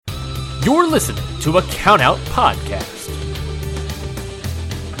You're listening to a Countout Podcast.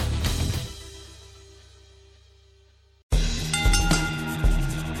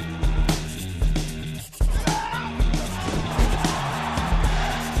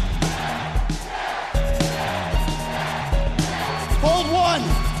 Hold one.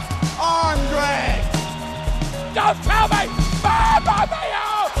 Arm drag. Don't tell me! Mamma mia!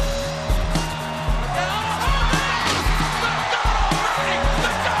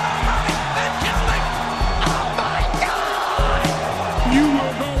 You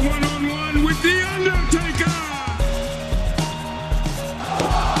will go one-on-one with The Undertaker!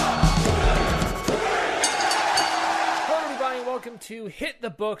 Hello, everybody, and welcome to Hit the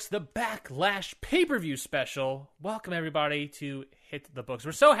Books, the Backlash pay-per-view special. Welcome, everybody, to Hit the Books.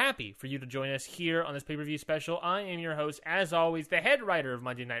 We're so happy for you to join us here on this pay-per-view special. I am your host, as always, the head writer of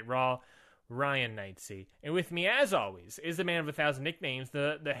Monday Night Raw, Ryan Knightsey. And with me, as always, is the man of 1,000 nicknames,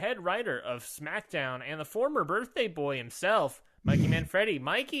 the head writer of SmackDown, and the former birthday boy himself, Mikey Manfredi.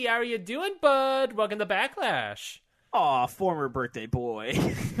 Mikey, how are you doing, bud? Welcome to Backlash. Aw, former birthday boy.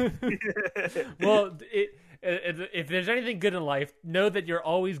 Well, if there's anything good in life, know that you're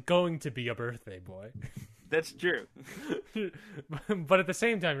always going to be a birthday boy. That's true. But at the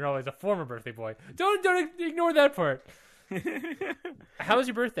same time, you're always a former birthday boy. Don't ignore that part. How was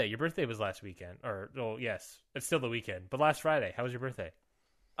your birthday? Your birthday was last weekend, yes, it's still the weekend, but last Friday. How was your birthday?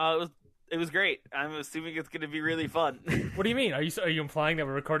 It was great. I'm assuming it's going to be really fun. What do you mean? Are you implying that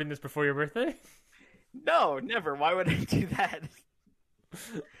we're recording this before your birthday? No, never. Why would I do that?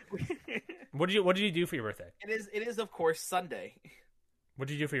 What did you do for your birthday? It is of course Sunday. What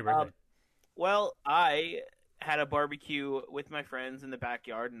did you do for your birthday? Well, I had a barbecue with my friends in the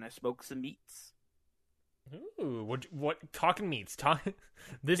backyard, and I smoked some meats. Ooh, what talking meats?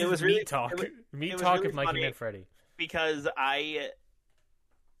 This It is was meat really- talk. it was Talk really of Mikey funny. Manfredi. Because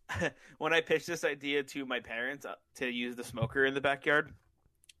when I pitched this idea to my parents to use the smoker in the backyard,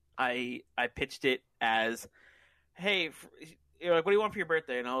 I pitched it as, "Hey, you're like, what do you want for your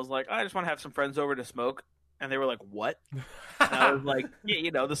birthday?" And I was like, "I just want to have some friends over to smoke." And they were like, "What?" And I was like,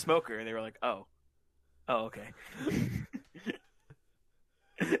 "Yeah, the smoker." And they were like, "Oh, okay."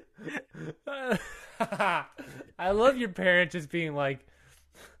 I love your parents just being like,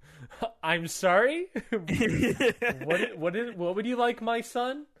 "I'm sorry. What would you like, my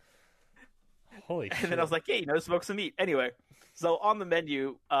son?" Holy shit! And then I was like, "Yeah, smoke some meat." Anyway, so on the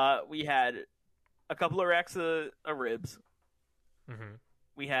menu, we had a couple of racks of ribs. Mhm.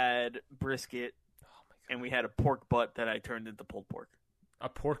 We had brisket, and we had a pork butt that I turned into pulled pork. A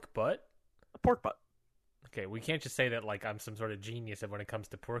pork butt. A pork butt. Okay, we can't just say that like I'm some sort of genius when it comes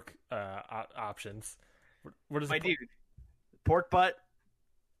to pork options. What is My it? dude, pork butt.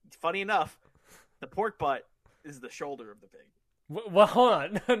 Funny enough, the pork butt is the shoulder of the pig. Well, hold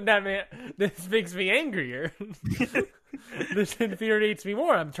on. That man, this makes me angrier. This infuriates me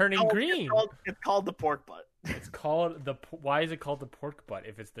more. I'm turning green. It's called the pork butt. It's called the. Why is it called the pork butt?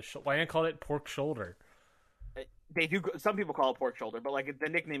 If it's the why not call it pork shoulder? They do. Some people call it pork shoulder, but like the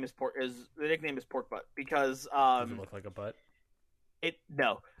nickname is pork butt because Does it look like a butt?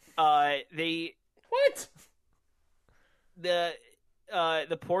 they What?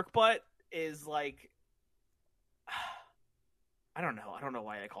 the pork butt is like I don't know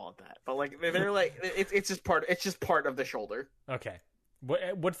why I call it that, but like they're like it's just part of the shoulder. Okay.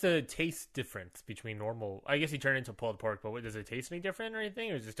 What's the taste difference between normal? I guess you turn it into pulled pork, but does it taste any different or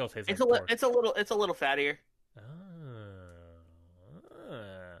anything, or does it still taste like pork? It's a little fattier.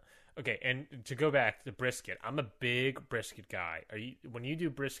 Okay, and to go back to brisket, I'm a big brisket guy. When you do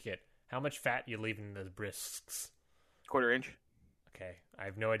brisket, how much fat you leaving in those brisks? Quarter inch. Okay, I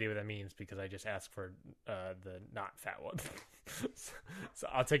have no idea what that means because I just asked for the not fat one. So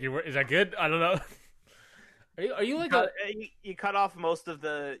I'll take your word. Is that good? I don't know. Are you like you cut off most of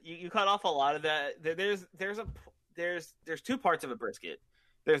the you cut off a lot of that. There's two parts of a brisket.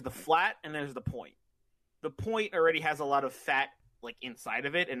 There's the flat and there's the point. The point already has a lot of fat like inside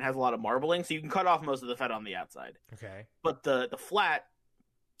of it and has a lot of marbling, so you can cut off most of the fat on the outside. Okay. But the flat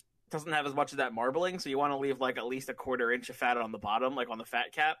doesn't have as much of that marbling, so you want to leave like at least a quarter inch of fat on the bottom, like on the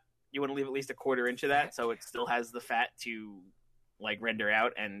fat cap. You want to leave at least a quarter inch of that so it still has the fat to like render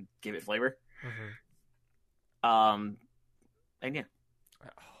out and give it flavor. Mm-hmm. And yeah.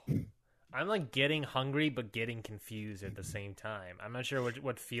 I'm like getting hungry but getting confused at the same time. I'm not sure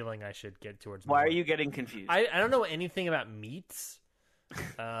what feeling I should get towards. Why more. are you getting confused? I don't know anything about meats.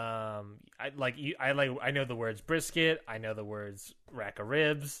 I know the words brisket. I know the words rack of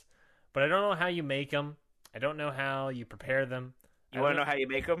ribs, but I don't know how you make them. I don't know how you prepare them. You want to know how you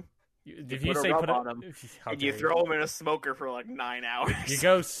make them? If put a say rub put on 'em, how and you dare throw them in a smoker for like 9 hours. You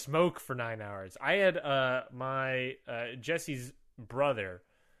go smoke for 9 hours. I had my Jesse's brother.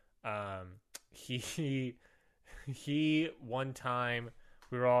 He one time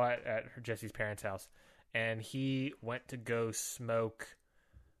we were all at Jesse's parents' house, and he went to go smoke.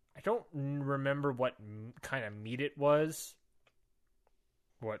 I don't remember what kind of meat it was,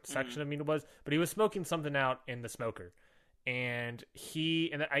 what section of meat it was, but he was smoking something out in the smoker. And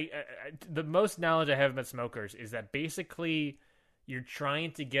I the most knowledge I have about smokers is that basically you're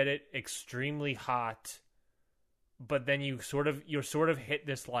trying to get it extremely hot, but then you sort of hit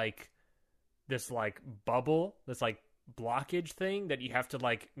this bubble, this like blockage thing that you have to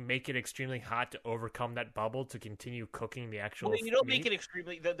like make it extremely hot to overcome that bubble to continue cooking the actual. Well, you don't meat. make it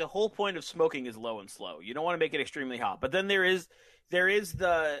extremely. The whole point of smoking is low and slow. You don't want to make it extremely hot. But then there is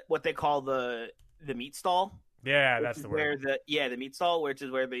the what they call the meat stall. Yeah, that's the where word. the meat stall, which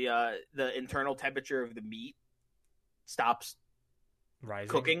is where the internal temperature of the meat stops Rising.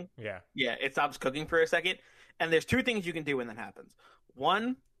 cooking. Yeah. Yeah, it stops cooking for a second. And there's two things you can do when that happens.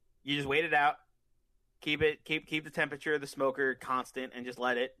 One, you just wait it out. Keep the temperature of the smoker constant and just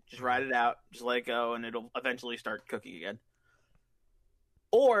ride it out, just let it go, and it'll eventually start cooking again.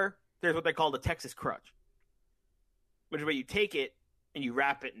 Or there's what they call the Texas crunch, which is where you take it and you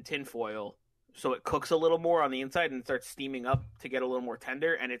wrap it in tin foil so it cooks a little more on the inside and starts steaming up to get a little more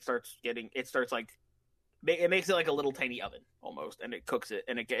tender, and it makes it like a little tiny oven almost, and it cooks it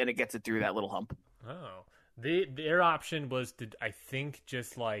and it gets it through that little hump. Oh, their option was to, I think,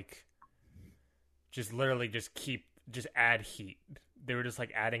 just literally add heat. They were just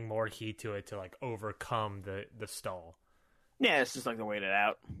like adding more heat to it to like overcome the stall. Yeah, it's just like the wait it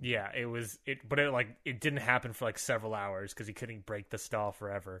out. Yeah, but it didn't happen for like several hours because he couldn't break the stall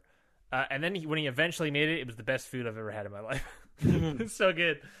forever. And then when he eventually made it, it was the best food I've ever had in my life. It's so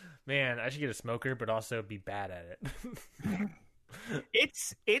good, man. I should get a smoker, but also be bad at it.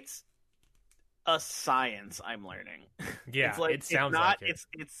 It's a science I'm learning. Yeah, it sounds like it.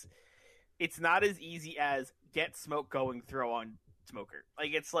 It's not as easy as get smoke going, throw on smoker.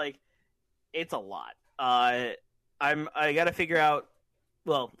 It's a lot. I gotta figure out.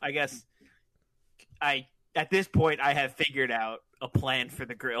 Well, I guess at this point I have figured out a plan for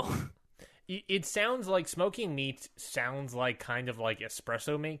the grill. It sounds like smoking meat sounds like kind of like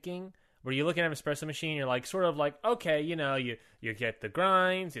espresso making, where you look at an espresso machine, you're like sort of like, okay, you get the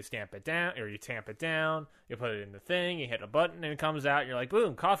grinds, you stamp it down, or you tamp it down, you put it in the thing, you hit a button, and it comes out, and you're like,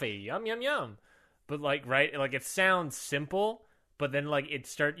 boom, coffee, yum, yum, yum. But like, right, like it sounds simple, but then like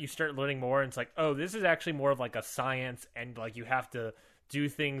you start learning more, and it's like, oh, this is actually more of like a science, and like you have to do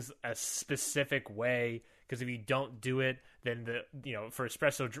things a specific way, because if you don't do it, then for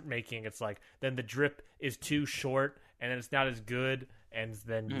espresso making, it's like then the drip is too short, and it's not as good, and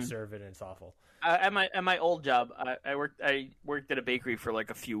then you serve it and it's awful. At my old job, I worked at a bakery for like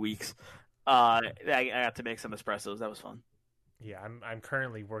a few weeks. I got to make some espressos. That was fun. Yeah, I'm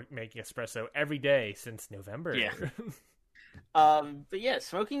currently making espresso every day since November. Yeah. But yeah,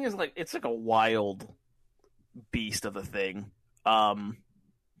 smoking is it's like a wild beast of a thing.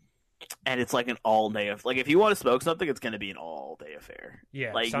 And it's like an all day of if you want to smoke something, it's going to be an all day affair.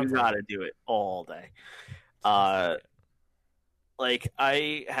 Yeah, you got to do it all day. I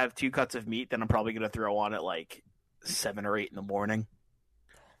have 2 cuts of meat that I'm probably going to throw on at 7 or 8 in the morning.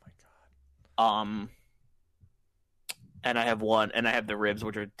 Oh my god. And I have the ribs,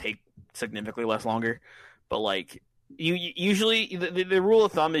 which take significantly less longer. But you usually the rule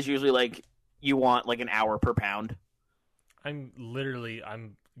of thumb is usually you want an hour per pound.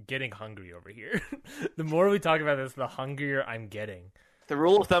 I'm getting hungry over here. The more we talk about this, the hungrier I'm getting. The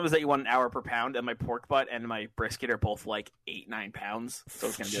rule of thumb is that you want an hour per pound, and my pork butt and my brisket are both 8-9 pounds. So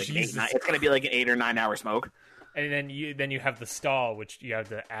it's gonna be it's gonna be an 8 or 9 hour smoke. And then you have the stall, which you have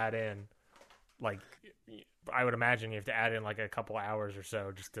to add in. I would imagine you have to add in a couple hours or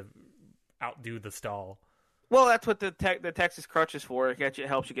so just to outdo the stall. Well, that's what the Texas crunch is for. It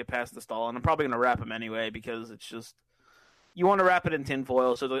helps you get past the stall, and I'm probably gonna wrap them anyway because it's just. You want to wrap it in tin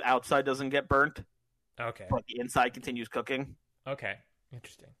foil so the outside doesn't get burnt. Okay. But the inside continues cooking. Okay.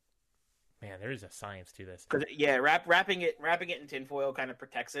 Interesting. Man, there is a science to this. Because wrapping it in tin foil kind of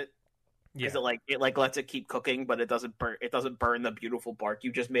protects it. Because it lets it keep cooking, but it doesn't burn the beautiful bark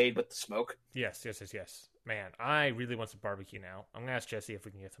you just made with the smoke. Yes. Man, I really want some barbecue now. I'm gonna ask Jesse if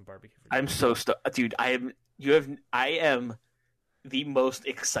we can get some barbecue. I'm so dude. I am the most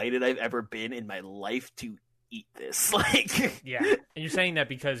excited I've ever been in my life to eat this. Yeah, and you're saying that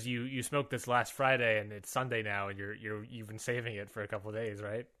because you smoked this last Friday and it's Sunday now, and you've been saving it for a couple of days,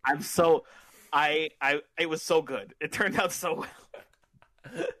 right? It was so good. It turned out so well.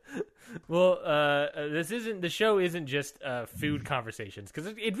 Well, the show isn't just food conversations,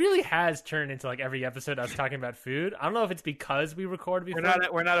 because it really has turned into like every episode us talking about food. I don't know if it's because we record before.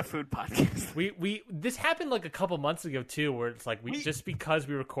 We're not a food podcast. This happened like a couple months ago too, where it's like just because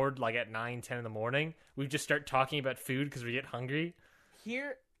we record like at 9-10 in the morning, we just start talking about food because we get hungry.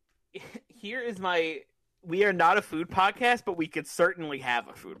 Here is we are not a food podcast, but we could certainly have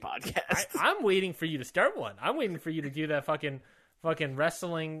a food podcast. I'm waiting for you to start one. I'm waiting for you to do that fucking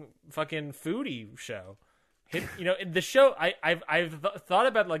wrestling fucking foodie show. The show I've thought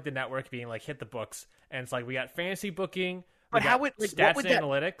about like the network being like Hit the Books, and it's like we got fantasy booking, stats and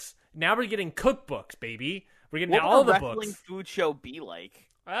analytics. Now we're getting cookbooks, baby. We're getting all the books. What would a wrestling food show be like?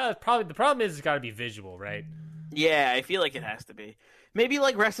 Probably the problem is it's got to be visual, right? Yeah, I feel like it has to be. Maybe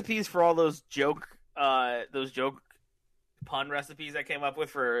like recipes for all those joke pun recipes I came up with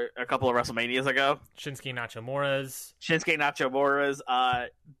for a couple of WrestleManias ago. Shinsuke Nachomora's,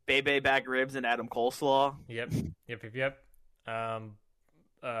 Bebe back ribs and Adam Coleslaw. Yep.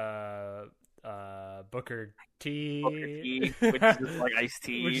 Booker T, which is just like iced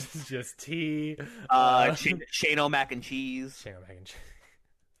tea, which is just tea. Shane-O mac and cheese.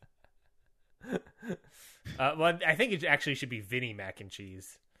 Well, I think it actually should be Vinny mac and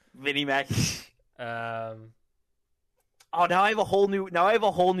cheese. Vinny mac. Oh, now I have a whole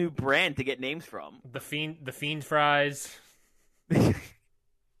new brand to get names from. The Fiend fries. That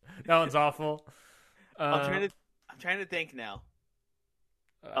one's awful. I'm trying to think now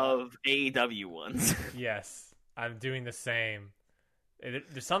of AEW ones. Yes, I'm doing the same.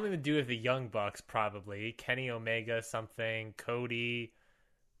 There's something to do with the Young Bucks, probably. Kenny Omega, something. Cody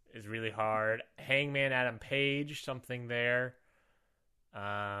is really hard. Hangman Adam Page, something there.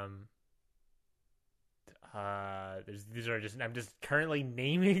 I'm just currently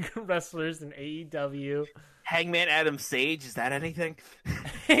naming wrestlers in AEW. Hangman Adam Sage, is that anything?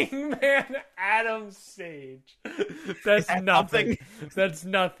 Hangman Adam Sage. That's nothing. That's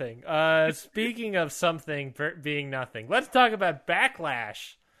nothing. Speaking of something being nothing, let's talk about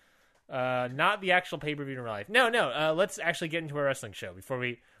Backlash. Not the actual pay-per-view in real life. No. Let's actually get into our wrestling show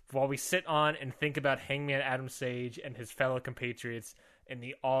while we sit on and think about Hangman Adam Sage and his fellow compatriots in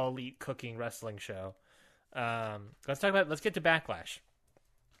the All Elite Cooking Wrestling Show. Let's get to Backlash.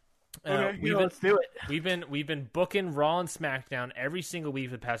 Okay, let's do it. We've been booking Raw and SmackDown every single week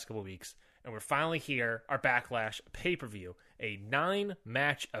for the past couple of weeks, and we're finally here. Our Backlash pay-per-view, a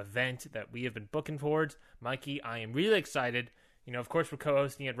 9-match event that we have been booking towards. Mikey, I am really excited. Of course, we're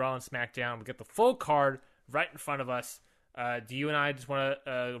co-hosting at Raw and SmackDown. We got the full card right in front of us. Do you and I just want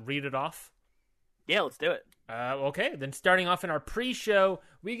to read it off? Yeah, let's do it. Okay, then starting off in our pre-show,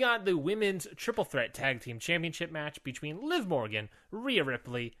 we got the Women's Triple Threat Tag Team Championship match between Liv Morgan, Rhea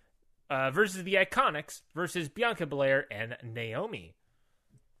Ripley, versus the Iconics versus Bianca Belair and Naomi.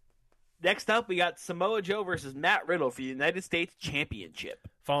 Next up, we got Samoa Joe versus Matt Riddle for the United States Championship.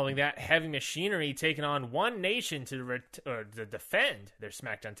 Following that, Heavy Machinery taking on One Nation to defend their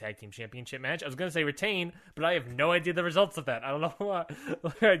SmackDown Tag Team Championship match. I was going to say retain, but I have no idea the results of that. I don't know what.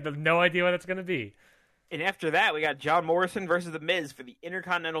 I have no idea what it's going to be. And after that, we got John Morrison versus The Miz for the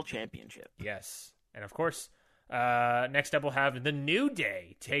Intercontinental Championship. Yes. And of course, next up we'll have The New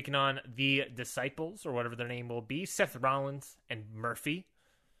Day taking on the Disciples, or whatever their name will be, Seth Rollins and Murphy,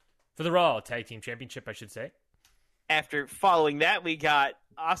 for the Raw Tag Team Championship, I should say. Following that, we got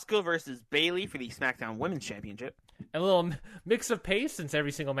Asuka versus Bayley for the SmackDown Women's Championship. A little mix of pace, since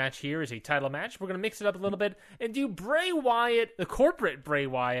every single match here is a title match. We're going to mix it up a little bit and do Bray Wyatt, the corporate Bray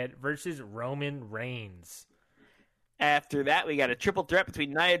Wyatt, versus Roman Reigns. After that, we got a triple threat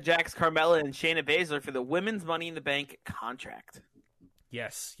between Nia Jax, Carmella, and Shayna Baszler for the Women's Money in the Bank contract.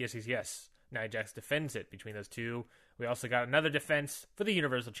 Yes. Nia Jax defends it between those two. We also got another defense for the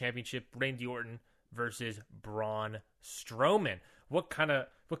Universal Championship, Randy Orton versus Braun Strowman. What kind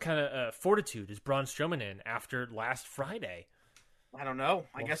of fortitude is Braun Strowman in after last Friday? I don't know.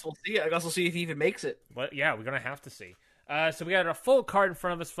 I guess we'll see. I guess we'll see if he even makes it. Well, yeah, we're going to have to see. So we got a full card in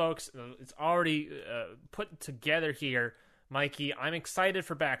front of us, folks. It's already put together here. Mikey, I'm excited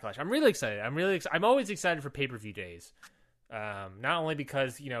for Backlash. I'm really excited. I'm always excited for pay-per-view days. Not only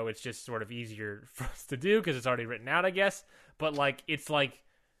because, it's just sort of easier for us to do because it's already written out, I guess, but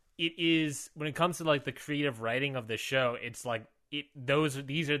it is, when it comes to the creative writing of the show, it's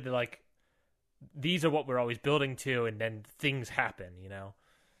these are what we're always building to, and then things happen,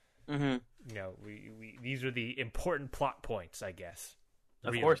 Mm-hmm. These are the important plot points, I guess.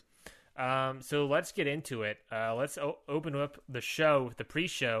 Of course. So let's get into it. Let's open up the show, the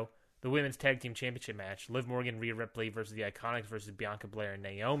pre-show, the Women's Tag Team Championship match. Liv Morgan, Rhea Ripley versus the Iconics versus Bianca Belair and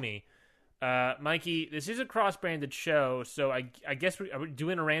Naomi. Mikey, this is a cross-branded show, so I guess are we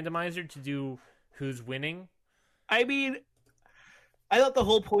doing a randomizer to do who's winning? I mean, I thought the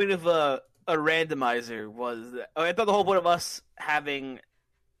whole point of a randomizer was that, I thought the whole point of us having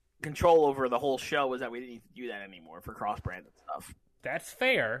control over the whole show was that we didn't need to do that anymore for cross-branded stuff. That's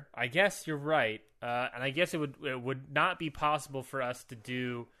fair. I guess you're right. And I guess it would not be possible for us to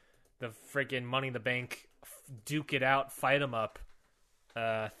do the freaking Money in the Bank, duke it out, fight 'em up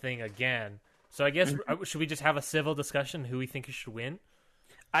thing again. So I guess should we just have a civil discussion who we think should win?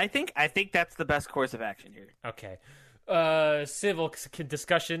 I think that's the best course of action here. Okay. Civil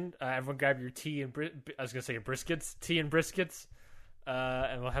discussion. Everyone grab your tea and I was gonna say your briskets, tea and briskets,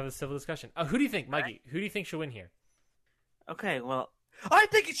 and we'll have a civil discussion. Who do you think, Mikey? Who do you think should win here? Okay, well, I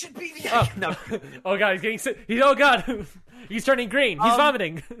think it should be the. Oh, no. Oh God, he's getting sick. Oh God, he's turning green. He's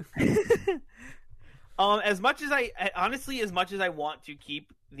vomiting. As much as I want to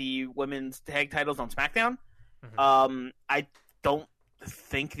keep the women's tag titles on SmackDown, I don't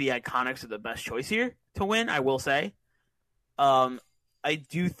think the Iconics are the best choice here to win. I will say, I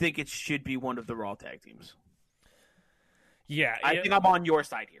do think it should be one of the Raw tag teams. Yeah, I think I'm on your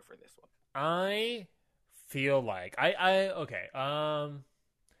side here for this one. I feel like okay.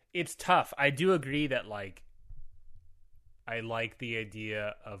 It's tough. I do agree that like I like the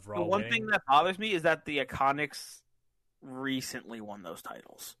idea of Raw. The one winning. thing that bothers me is that the Iconics recently won those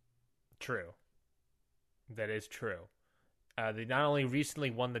titles. True. That is true. They not only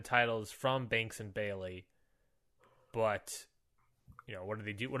recently won the titles from Banks and Bailey, but what do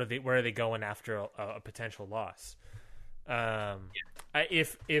they do? Where are they going after a potential loss?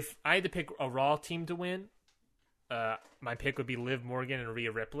 If I had to pick a Raw team to win, my pick would be Liv Morgan and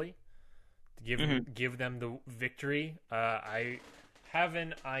Rhea Ripley to give them the victory. I have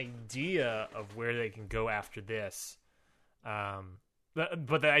an idea of where they can go after this,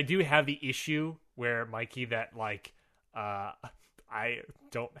 but I do have the issue where Mikey that like I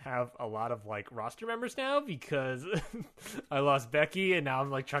don't have a lot of like roster members now because I lost Becky and now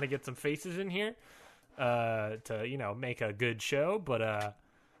I'm like trying to get some faces in here to make a good show, but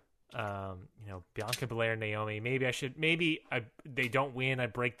Bianca Belair and Naomi, maybe they don't win, I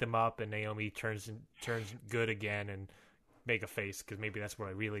break them up and Naomi turns good again and make a face because maybe that's what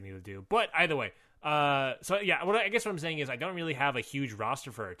I really need to do. But either way, so yeah, I guess what I'm saying is I don't really have a huge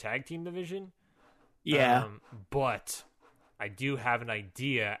roster for our tag team division. Yeah, but I do have an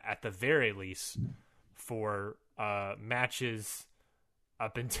idea at the very least for matches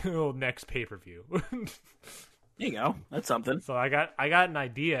up until next pay-per-view. There you go. That's something. So I got an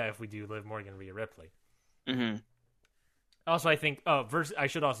idea if we do Liv Morgan, Rhea Ripley. Mm-hmm. Also, I think I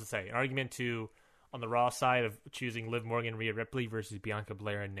should also say an argument on the Raw side of choosing Liv Morgan, Rhea Ripley versus Bianca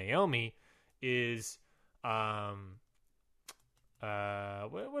Belair and Naomi is what's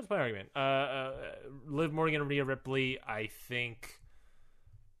my argument? Liv Morgan and Rhea Ripley, I think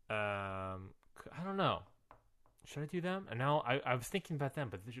I don't know. Should I do them? And now I was thinking about them,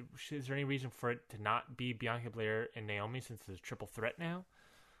 but is there any reason for it to not be Bianca Belair and Naomi since it's a triple threat now?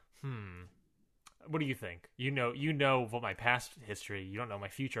 What do you think? You know what my past history. You don't know my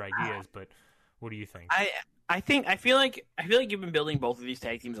future ideas, but what do you think? I feel like you've been building both of these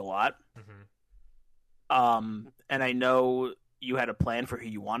tag teams a lot. Mm-hmm. And I know you had a plan for who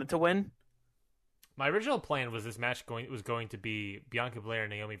you wanted to win. My original plan was this match was going to be Bianca Belair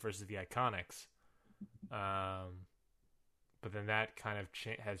and Naomi versus the Iconics. But then that kind of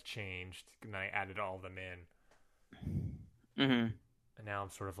has changed, and I added all of them in. Mm-hmm. And now I'm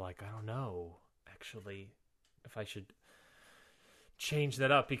sort of like, I don't know, actually, if I should change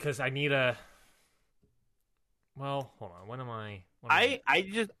that up because I need a. Well, hold on. I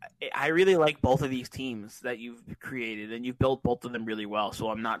really like both of these teams that you've created, and you've built both of them really well. So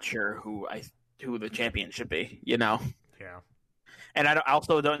I'm not sure who the champion should be. Yeah. And I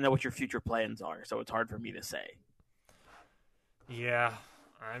also don't know what your future plans are, so it's hard for me to say. Yeah,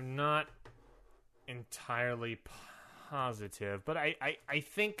 I'm not entirely positive, but I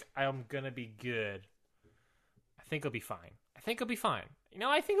think I'm going to be good. I think it'll be fine. I think it'll be fine.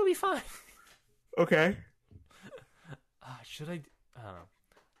 Okay. Should I? I don't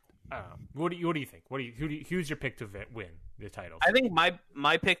know. What do you think? Who's your pick to win the title? I think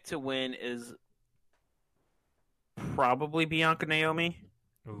my pick to win is probably Bianca Naomi.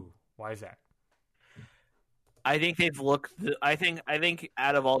 Ooh, why is that? I think they've looked. I think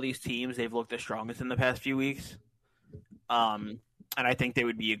out of all these teams, they've looked the strongest in the past few weeks. And I think they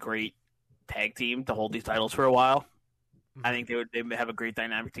would be a great tag team to hold these titles for a while. Mm-hmm. I think they would have a great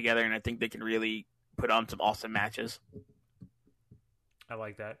dynamic together, and I think they can really put on some awesome matches. I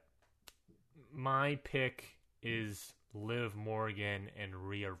like that. My pick is Liv Morgan and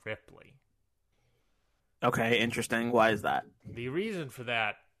Rhea Ripley. Okay, interesting. Why is that? The reason for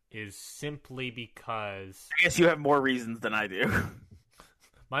that is simply because I guess you have more reasons than I do.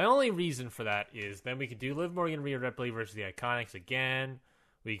 my only reason for that is then we could do Liv Morgan, Rhea Ripley versus the Iconics again.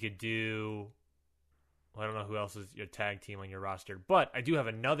 We could do... Well, I don't know who else is your tag team on your roster, but I do have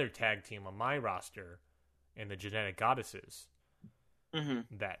another tag team on my roster in the Genetic Goddesses. Mm-hmm.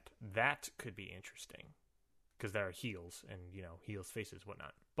 That could be interesting because there are heels and, heels, faces,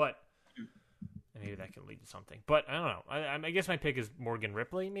 whatnot. But maybe that can lead to something. But I don't know. I guess my pick is Morgan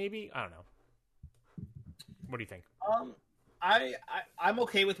Ripley, maybe? I don't know. What do you think? I'm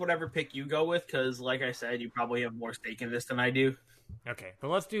okay with whatever pick you go with because, like I said, you probably have more stake in this than I do. Okay, but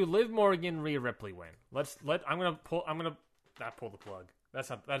let's do Liv Morgan, Rhea Ripley win. I'm gonna not pull the plug.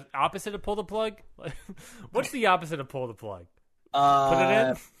 That's opposite of pull the plug. What's the opposite of pull the plug? Put it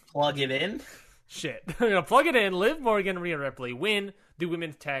in. Plug it in. Shit, I'm gonna plug it in. Liv Morgan, Rhea Ripley win the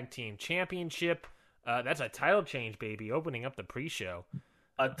Women's Tag Team Championship. That's a title change, baby. Opening up the pre-show.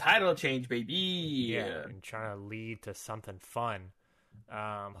 A title change, baby. Yeah, and trying to lead to something fun.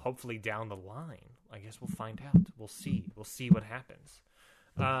 Hopefully down the line. I guess we'll find out. We'll see. We'll see what happens.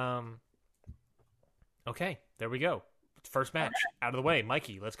 Okay, there we go. First match out of the way.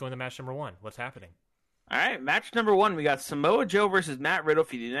 Mikey, let's go into match number 1. What's happening? All right, match number 1. We got Samoa Joe versus Matt Riddle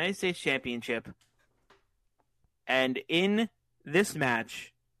for the United States Championship. And in this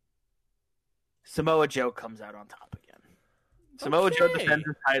match, Samoa Joe comes out on top again. Samoa Joe defends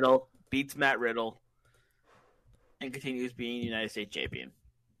his title, beats Matt Riddle, and continues being United States champion.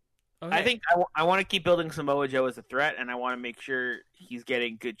 Okay. I think I want to keep building Samoa Joe as a threat, and I want to make sure he's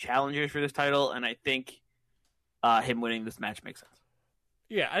getting good challengers for this title, and I think him winning this match makes sense.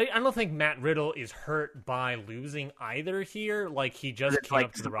 Yeah, I don't think Matt Riddle is hurt by losing either here. Like, he just came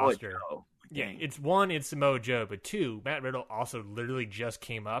up to the roster. Joe. Yeah, it's Samoa Joe, but 2, Matt Riddle also literally just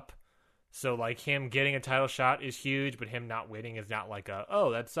came up. So, like, him getting a title shot is huge, but him not winning is not like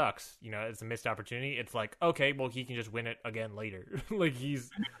oh, that sucks. It's a missed opportunity. It's like, okay, well, he can just win it again later. Like, he's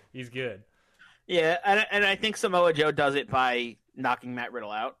good. Yeah, and I think Samoa Joe does it by knocking Matt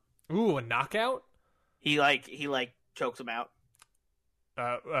Riddle out. Ooh, a knockout? He chokes him out.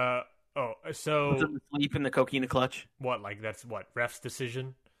 So... Puts him to sleep in the coquina clutch. What, like, that's what, ref's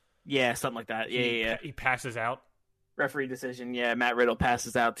decision? Yeah, something like that. Yeah. He passes out? Referee decision, yeah. Matt Riddle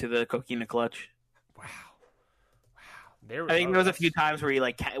passes out to the coquina clutch. Wow. I think there was a few times where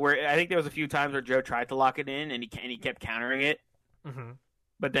there was a few times where Joe tried to lock it in and he kept countering it. Mm-hmm.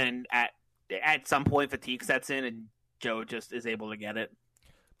 But then at some point fatigue sets in and Joe just is able to get it.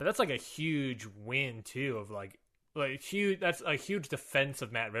 But that's like a huge win too of like huge. That's a huge defense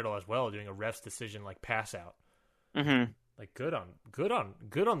of Matt Riddle as well, doing a ref's decision like pass out. Mm-hmm. Like good on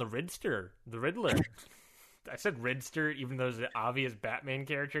the Riddler. I said Ridster, even though there's an obvious Batman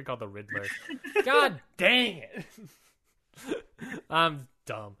character called the Riddler. God dang it. I'm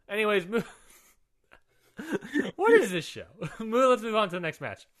dumb. Anyways, what is this show? Let's move on to the next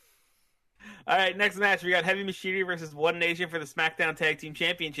match. All right, next match. We got Heavy Machinery versus One Nation for the SmackDown Tag Team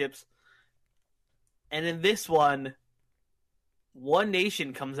Championships. And in this one, One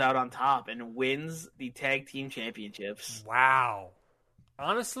Nation comes out on top and wins the Tag Team Championships. Wow.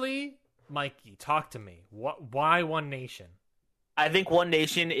 Honestly... Mikey, talk to me. Why One Nation? I think One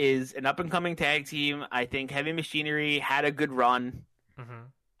Nation is an up-and-coming tag team. I think Heavy Machinery had a good run.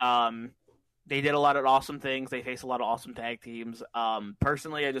 Mm-hmm. They did a lot of awesome things. They faced a lot of awesome tag teams.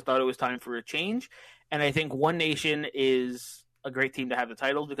 Personally, I just thought it was time for a change. And I think One Nation is a great team to have the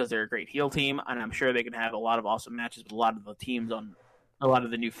titles because they're a great heel team. And I'm sure they can have a lot of awesome matches with a lot of the teams on a lot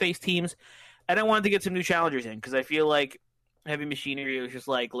of the new face teams. And I wanted to get some new challengers in because I feel like Heavy Machinery was just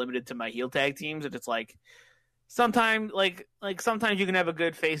like limited to my heel tag teams, and it's like sometimes sometimes you can have a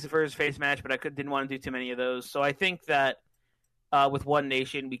good face versus face match, but I didn't want to do too many of those. So I think that with One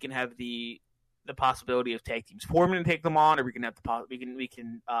Nation we can have the possibility of tag teams forming and take them on, or we can have we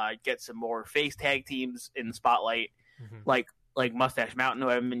can get some more face tag teams in the spotlight, like Mustache Mountain, who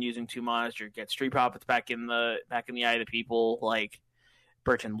I haven't been using too much, or get Street Profits back in the eye of the people, like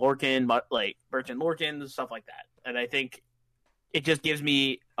Birch and Lorcan, stuff like that. And I think it just gives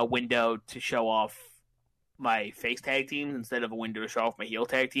me a window to show off my face tag teams instead of a window to show off my heel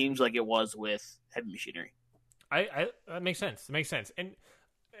tag teams like it was with Heavy Machinery. That makes sense. It makes sense. And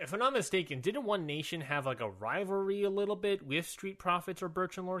if I'm not mistaken, didn't One Nation have like a rivalry a little bit with Street Profits or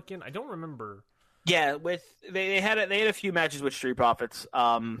Birch and Lorcan? I don't remember. Yeah, they had a few matches with Street Profits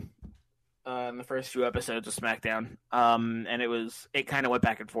in the first few episodes of SmackDown, and it kind of went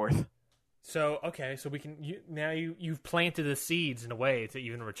back and forth. So okay, so we can you've planted the seeds in a way to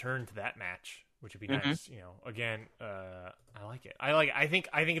even return to that match. which would be nice. You know, again, I like it. I think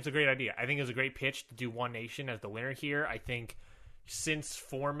it's a great idea. I think it was a great pitch to do One Nation as the winner here. I think since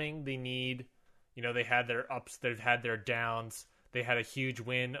forming, they need, you know, they had their ups, they've had their downs. They had a huge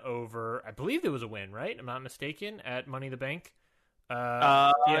win over, I believe there was a win, right? I'm not mistaken, at Money in the Bank.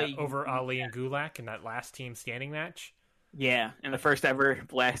 Over Ali and Gulak in that last team standing match. Yeah, in the first ever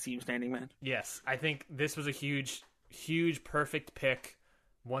last team standing match. Yes, I think this was a huge, perfect pick.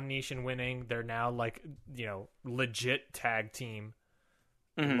 One Nation winning. They're now like, you know, legit tag team.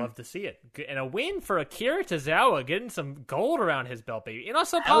 Love to see it. And a win for Akira Tozawa, getting some gold around his belt, baby. And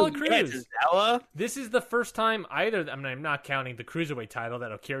also Apollo Crews. Tozawa. This is the first time either, I mean, I'm not counting the Cruiserweight title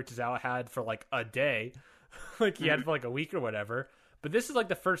that Akira Tozawa had for like a day. Like he had for like a week or whatever. But this is like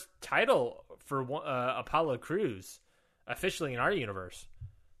the first title for Apollo Crews officially in our universe.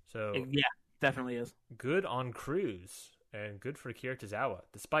 So yeah, definitely is. Good on Crews and good for Akira Tozawa,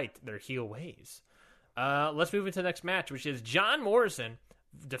 despite their heel ways. Let's move into the next match, which is John Morrison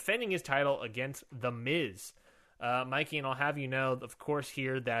defending his title against The Miz. Mikey, and I'll have you know, of course,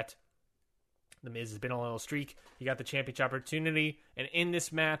 here that The Miz has been on a little streak. He got the championship opportunity, and in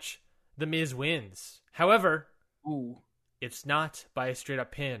this match, The Miz wins. However, it's not by a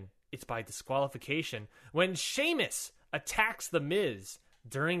straight-up pin. It's by disqualification when Sheamus attacks The Miz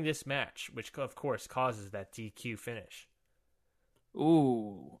during this match, which, of course, causes that DQ finish.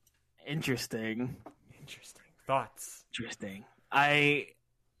 Ooh, interesting. Thoughts? Interesting.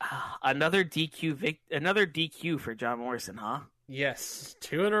 Another DQ for John Morrison, huh? Yes,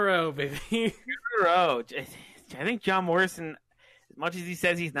 2 in a row, baby. 2 in a row. I think John Morrison, as much as he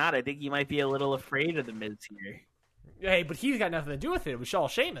says he's not, I think he might be a little afraid of The Miz here. Hey, but he's got nothing to do with it. It was all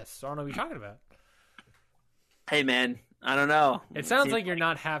Sheamus, so I don't know what you're talking about. Hey, man, I don't know. It sounds like you're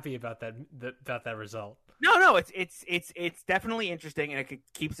not happy about that result. No, it's definitely interesting, and it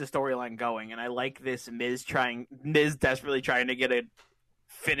keeps the storyline going. And I like this Miz desperately trying to get a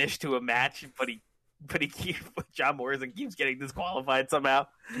finish to a match, but John Morrison keeps getting disqualified somehow.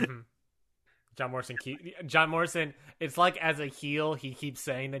 Mm-hmm. John Morrison. It's like as a heel, he keeps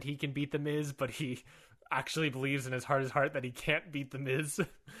saying that he can beat the Miz, but he actually believes in his heart of heart that he can't beat the Miz.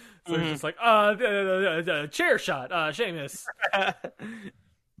 So he's just like, chair shot, Sheamus. Yeah,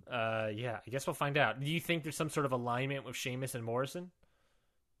 I guess we'll find out. Do you think there's some sort of alignment with Sheamus and Morrison?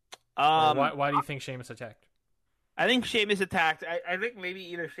 Why do you think Sheamus attacked? I think Sheamus attacked. I think maybe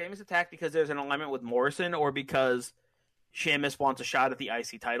either Sheamus attacked because there's an alignment with Morrison, or because Sheamus wants a shot at the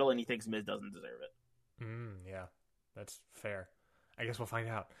IC title and he thinks Miz doesn't deserve it. Yeah, that's fair. I guess we'll find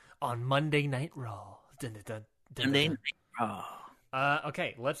out on Monday Night Raw. Dun, dun, dun, dun, Monday Night Raw.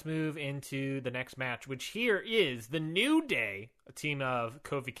 Okay, let's move into the next match, which here is the New Day, a team of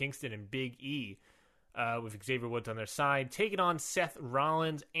Kofi Kingston and Big E, with Xavier Woods on their side, taking on Seth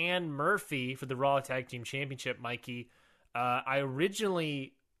Rollins and Murphy for the Raw Tag Team Championship, Mikey. I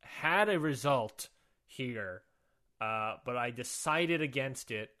originally had a result here, but I decided against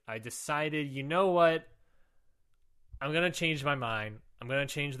it. I decided, you know what? I'm going to change my mind. I'm going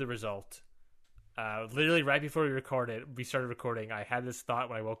to change the result. Literally right before we started recording, I had this thought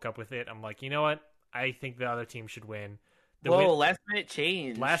when I woke up with it. I'm like, you know what? I think the other team should win. Last minute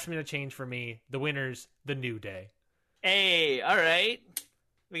change. Last minute change for me. The winner's the New Day. Hey, all right.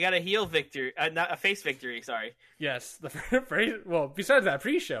 We got a heel victory, not a face victory. Sorry. Yes, besides that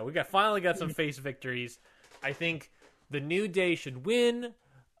pre-show, we finally got some face victories. I think the New Day should win.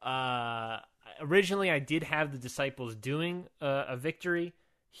 Originally, I did have the Disciples doing a victory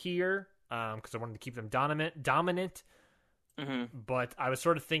here because I wanted to keep them dominant. Mm-hmm. But I was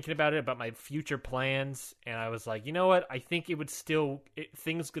sort of thinking about my future plans, and I was like, you know what? I think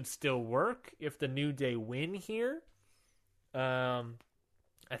things could still work if the New Day win here. I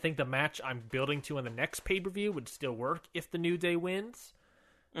think the match I'm building to in the next pay-per-view would still work if the New Day wins.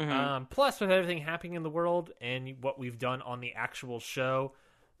 Mm-hmm. Plus, with everything happening in the world and what we've done on the actual show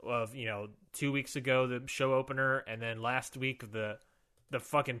of, 2 weeks ago, the show opener, and then last week, the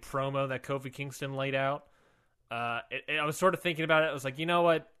fucking promo that Kofi Kingston laid out. I was sort of thinking about it. I was like, you know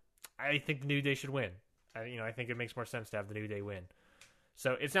what? I think the New Day should win. I think it makes more sense to have the New Day win.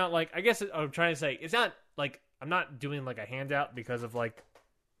 So it's not like, I guess I'm trying to say, it's not like, I'm not doing like a handout because of like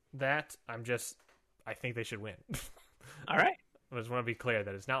that. I think they should win. All right. I just want to be clear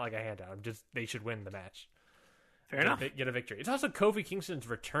that it's not like a handout. They should win the match. Fair enough. Get a victory. It's also Kofi Kingston's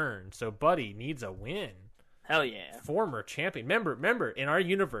return, so Buddy needs a win. Hell yeah. Former champion. Remember, in our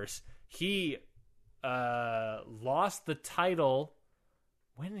universe, he lost the title.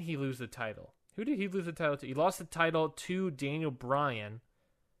 When did he lose the title? Who did he lose the title to? He lost the title to Daniel Bryan,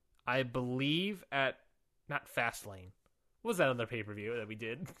 I believe, at not Fastlane. What was that other pay-per-view that we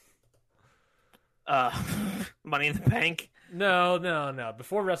did? Money in the Bank. No.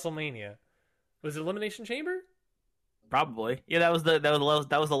 Before WrestleMania, was it Elimination Chamber? Probably. Yeah, that was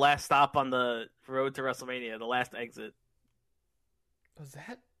the last stop on the road to WrestleMania, the last exit. Was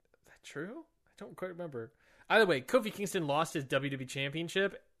that true? I don't quite remember. Either way, Kofi Kingston lost his WWE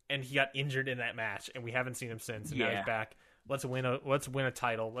Championship, and he got injured in that match, and we haven't seen him since. And now he's back. Let's win a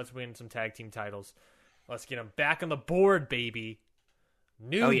title. Let's win some tag team titles. Let's get him back on the board, baby.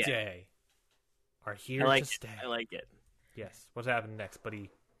 New Day are here to stay. I like it. Yes. What's happening next, buddy?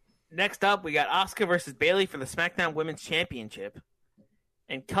 Next up, we got Asuka versus Bayley for the SmackDown Women's Championship.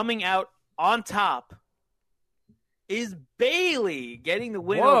 And coming out on top is Bayley getting the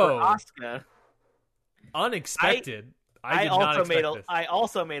win over Asuka. Unexpected. I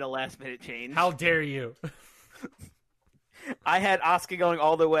also made a last minute change. How dare you? I had Asuka going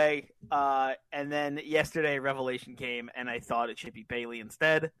all the way, and then yesterday Revelation came, and I thought it should be Bayley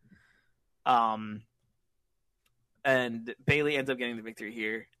instead. And Bayley ends up getting the victory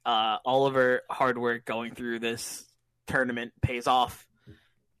here. All of her hard work going through this tournament pays off,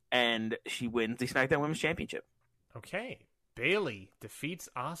 and she wins the SmackDown Women's Championship. Okay. Bayley defeats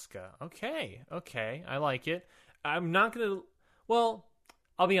Asuka. Okay. I like it. I'm not going to... Well,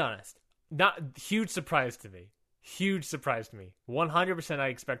 I'll be honest. Not huge surprise to me. 100% I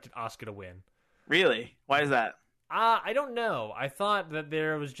expected Asuka to win. Really? Why is that? I don't know. I thought that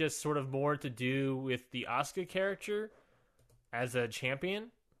there was just sort of more to do with the Asuka character as a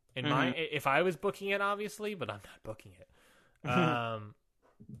champion. If I was booking it, obviously, but I'm not booking it.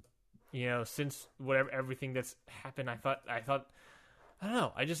 Since everything that's happened, I thought I don't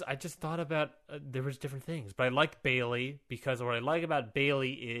know. I just thought about there was different things, but I like Bayley because what I like about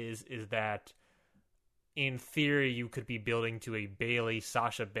Bayley is that in theory you could be building to a Bayley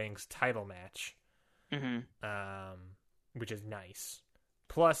Sasha Banks title match. Which is nice.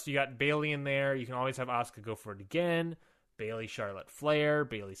 Plus, you got Bayley in there. You can always have Asuka go for it again. Bayley, Charlotte Flair,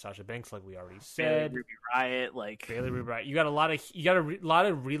 Bayley, Sasha Banks, like we already said. Bayley, Ruby Riott, Bayley, Ruby Riott. You got a lot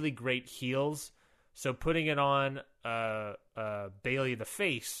of really great heels. So putting it on Bayley the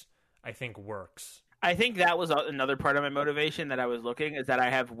face, I think works. I think that was another part of my motivation that I was looking is that I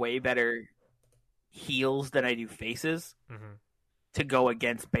have way better heels than I do faces. To go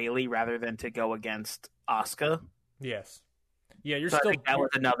against Bayley rather than to go against Asuka. Yes. Yeah, I think that was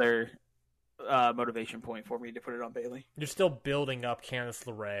another motivation point for me to put it on Bayley. You're still building up Candice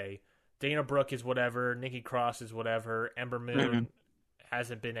LeRae. Dana Brooke is whatever. Nikki Cross is whatever. Ember Moon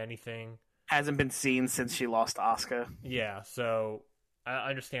hasn't been anything. Hasn't been seen since she lost to Asuka. Yeah, so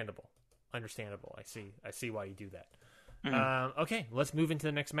understandable. I see why you do that. Okay, let's move into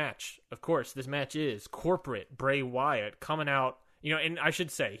the next match. Of course, this match is corporate Bray Wyatt coming out. And I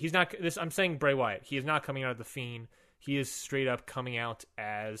should say he's not. I'm saying Bray Wyatt. He is not coming out of the Fiend. He is straight up coming out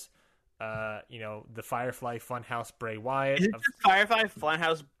as, the Firefly Funhouse Bray Wyatt. Is it just Firefly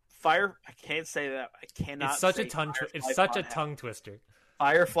Funhouse? I can't say that. I cannot. It's such a tongue twister.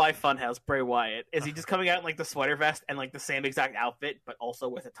 Firefly Funhouse Bray Wyatt. Is he just coming out in like the sweater vest and like the same exact outfit, but also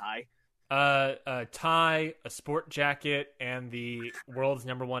with a tie? A tie, a sport jacket, and the world's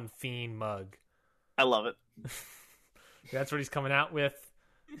 #1 Fiend mug. I love it. That's what he's coming out with.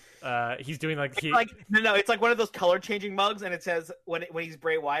 He's doing it's like one of those color changing mugs, and it says when he's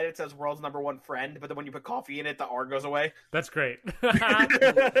Bray Wyatt, it says world's #1 friend, but then when you put coffee in it, the R goes away. That's great.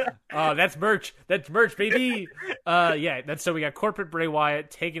 That's merch. That's merch, baby. So we got corporate Bray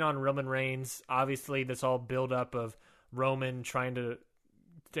Wyatt taking on Roman Reigns. Obviously, this all build up of Roman trying to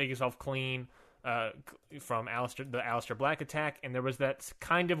take himself clean from the Aleister Black attack, and there was that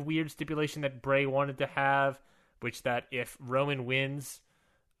kind of weird stipulation that Bray wanted to have, which that if Roman wins,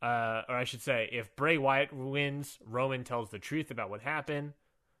 or I should say, if Bray Wyatt wins, Roman tells the truth about what happened,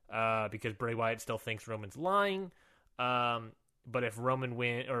 because Bray Wyatt still thinks Roman's lying. But if Roman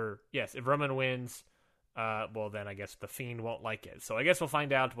wins, well, then I guess the Fiend won't like it. So I guess we'll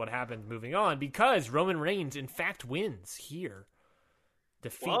find out what happens moving on, because Roman Reigns, in fact, wins here.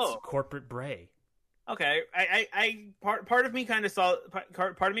 Defeats corporate Bray. Okay, I part of me kind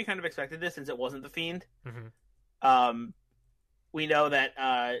of expected this since it wasn't the Fiend. We know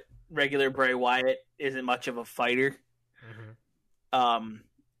that regular Bray Wyatt isn't much of a fighter.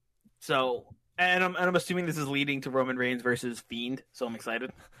 So I'm assuming this is leading to Roman Reigns versus Fiend. So I'm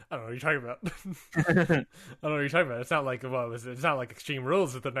excited. I don't know what you're talking about. It's not like it's not like Extreme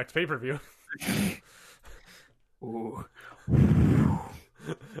Rules at the next pay-per-view. Ooh.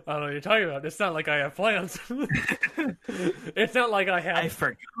 I don't know what you're talking about. It's not like I have plans. It's not like I have.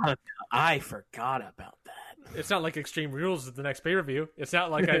 I forgot about that. It's not like Extreme Rules at the next pay-per-view. It's not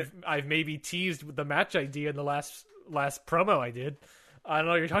like I've maybe teased the match idea in the last promo I did. I don't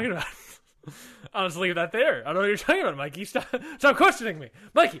know what you're talking about. I'll just leave that there. I don't know what you're talking about, Mikey. Stop questioning me,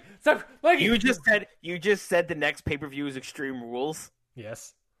 Mikey. Stop, Mikey. You just said the next pay-per-view is Extreme Rules,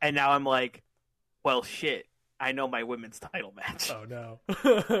 Yes. and now I'm like, well, shit. I know my women's title match. Oh no.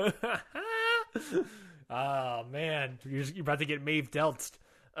 Oh man, you're about to get Maeve Delst.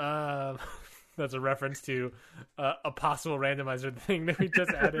 That's a reference to a possible randomizer thing that we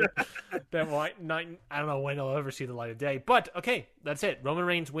just added. That might not, I don't know when it'll ever see the light of day. But okay, that's it. Roman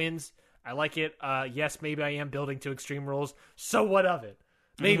Reigns wins. I like it. Yes, maybe I am building to Extreme Rules. So what of it?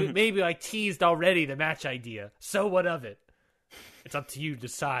 Maybe I teased already the match idea. So what of it? It's up to you to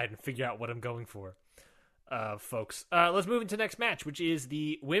decide and figure out what I'm going for. Folks. Let's move into the next match, which is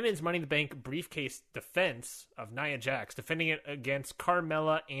the Women's Money in the Bank briefcase defense of Nia Jax, defending it against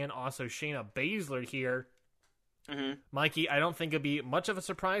Carmella and also Shayna Baszler here. Mm-hmm. Mikey, I don't think it'd be much of a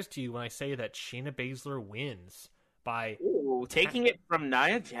surprise to you when I say that Shayna Baszler wins by taking it from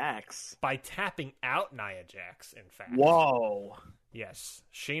Nia Jax. By tapping out Nia Jax, in fact. Whoa. Yes.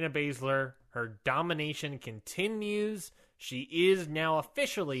 Shayna Baszler, her domination continues. She is now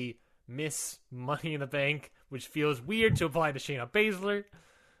officially Miss Money in the Bank, which feels weird to apply to Shayna Baszler,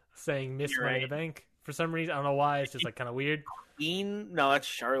 saying Miss Money in the Bank. For some reason, I don't know why, it's just like kind of weird. Queen? No, that's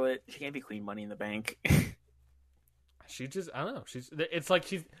Charlotte. She can't be Queen Money in the Bank. She just, I don't know. It's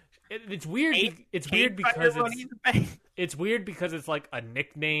like it's weird. It's weird because it's like a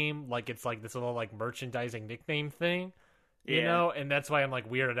nickname, like it's like this little like merchandising nickname thing, you know, and that's why I'm like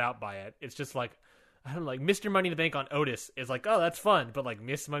weirded out by it. It's just like, I don't know, like Mr. Money in the Bank on Otis is like, oh, that's fun, but like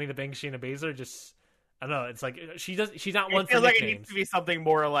Miss Money in the Bank Shayna Baszler, just, I don't know. It's like she's not one for nicknames. It needs to be something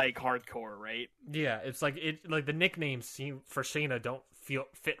more like hardcore, right? Yeah, it's like the nicknames seem for Shayna don't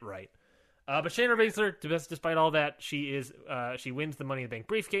fit right. But Shayna Baszler, despite all that, she wins the Money in the Bank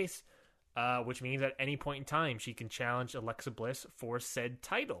briefcase, which means at any point in time she can challenge Alexa Bliss for said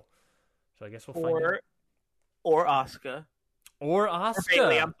title. So I guess we'll find out. Or Asuka. Or Asuka. Or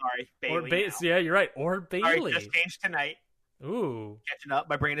Bayley, I'm sorry. Bayley. Yeah, you're right. Or Bayley. Sorry, just changed tonight. Ooh. Catching up.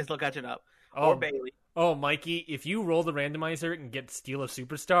 My brain is still catching up. Or Bayley. Oh, Mikey, if you roll the randomizer and get Steal a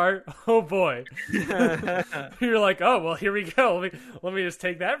Superstar, oh boy. You're like, oh, well, here we go. Let me just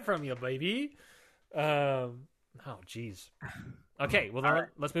take that from you, baby. Oh, jeez. Okay, well,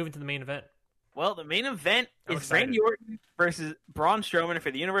 let's move into the main event. Well, the main event is Randy Orton versus Braun Strowman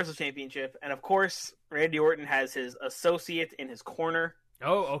for the Universal Championship. And, of course, Randy Orton has his associate in his corner.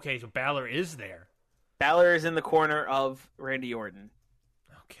 Oh, okay, so Balor is there. Balor is in the corner of Randy Orton.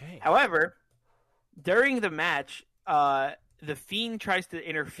 Okay. However, during the match, the Fiend tries to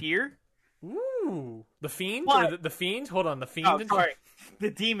interfere. Ooh. The Fiend? What? Or the Fiend? Hold on, the Fiend? Oh, sorry.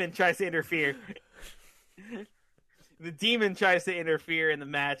 The Demon tries to interfere. The Demon tries to interfere in the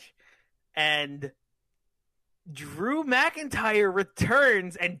match. And Drew McIntyre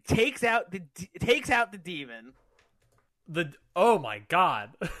returns and takes out the Demon. Oh my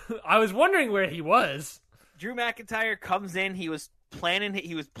God! I was wondering where he was. Drew McIntyre comes in. He was planning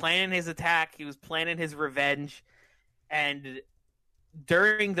his attack. He was planning his revenge. And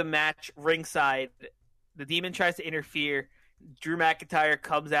during the match, ringside, the Demon tries to interfere. Drew McIntyre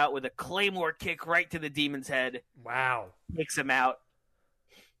comes out with a Claymore kick right to the Demon's head. Wow! Kicks him out.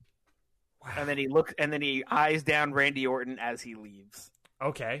 Wow. And then he eyes down Randy Orton as he leaves.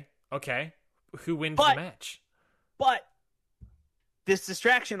 Okay. Who wins the match? But this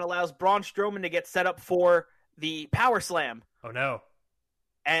distraction allows Braun Strowman to get set up for the Power Slam. Oh no.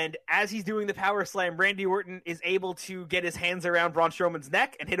 And as he's doing the Power Slam, Randy Orton is able to get his hands around Braun Strowman's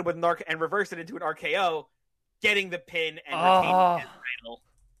neck and hit him with and reverse it into an RKO, getting the pin and retaining his title.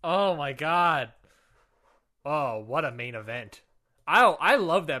 Oh my God. Oh, what a main event. I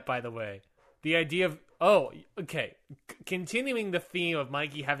love that, by the way. The idea of, continuing the theme of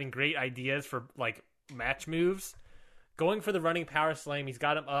Mikey having great ideas for, like, match moves, going for the running power slam, he's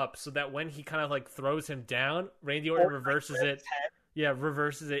got him up so that when he kind of, like, throws him down, Randy Orton reverses it. Yeah,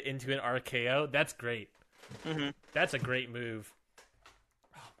 reverses it into an RKO. That's great. Mm-hmm. That's a great move.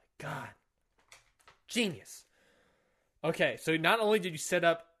 Oh, my God. Genius. Okay, so not only did you set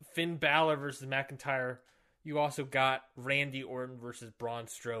up Finn Balor versus McIntyre, you also got Randy Orton versus Braun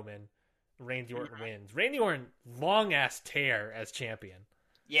Strowman. Randy Orton wins. Randy Orton, long-ass tear as champion.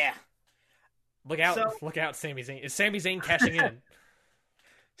 Yeah. Look out, Sami Zayn. Is Sami Zayn cashing in?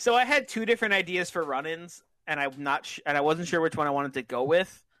 So I had two different ideas for run-ins, and I wasn't sure which one I wanted to go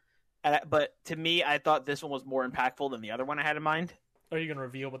with. But to me, I thought this one was more impactful than the other one I had in mind. Are you going to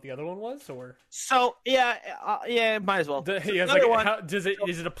reveal what the other one was, or? So yeah, might as well.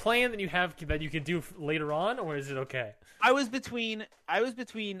 Is it a plan that you have that you can do later on, or is it okay? I was between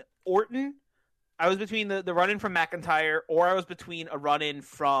Orton. I was between the run-in from McIntyre, or I was between a run-in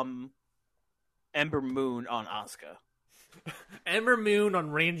from Ember Moon on Asuka. Ember Moon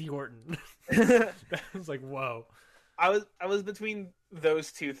on Randy Orton. I was like, whoa. I was between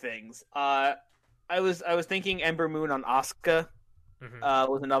those two things. I was thinking Ember Moon on Asuka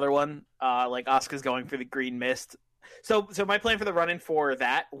was another one. Like Asuka's going for the green mist. So my plan for the run-in for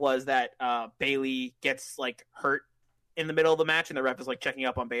that was that Bayley gets like hurt in the middle of the match, and the ref is like checking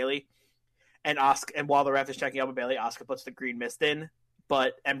up on Bayley, and while the ref is checking up on Bayley, Asuka puts the green mist in.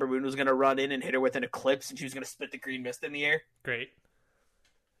 But Ember Moon was going to run in and hit her with an eclipse, and she was going to spit the green mist in the air. Great.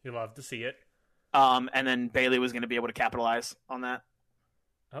 You love to see it. And then Bayley was going to be able to capitalize on that.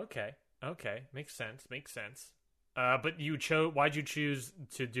 Okay. Makes sense. But why'd you choose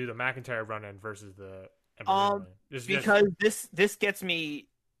to do the McIntyre run-in versus the Ember Moon run-in? Because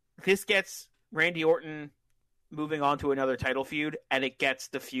this gets Randy Orton moving on to another title feud, and it gets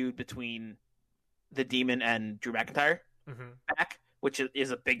the feud between the Demon and Drew McIntyre back, which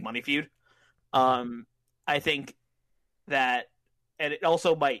is a big money feud. I think that, and it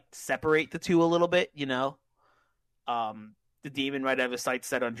also might separate the two a little bit, you know. The Demon might have his sights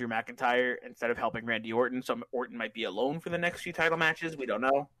set on Drew McIntyre instead of helping Randy Orton, so Orton might be alone for the next few title matches. We don't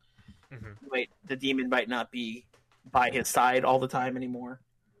know. The Demon might not be by his side all the time anymore.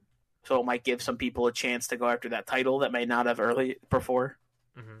 So it might give some people a chance to go after that title that may not have early before.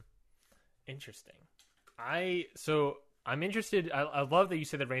 Interesting. I'm interested. I love that you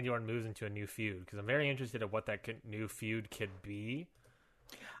said that Randy Orton moves into a new feud, because I'm very interested in what that new feud could be.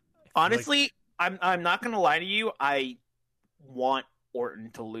 Honestly, I'm not going to lie to you. I want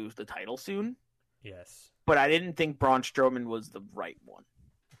Orton to lose the title soon. Yes. But I didn't think Braun Strowman was the right one.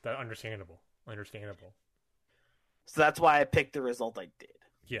 Understandable. So that's why I picked the result I did.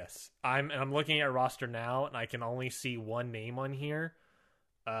 Yes. I'm looking at roster now, and I can only see one name on here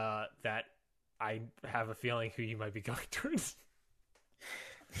that I have a feeling who you might be going towards.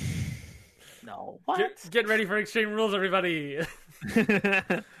 No. What? Get ready for Extreme Rules, everybody. I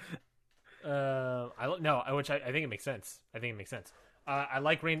think it makes sense. I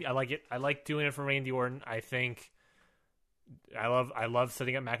like Randy. I like it. I like doing it for Randy Orton. I think I love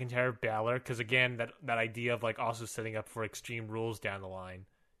setting up McIntyre Balor, because again, that idea of like also setting up for Extreme Rules down the line.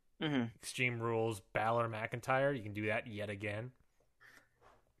 Extreme Rules Balor McIntyre. You can do that yet again.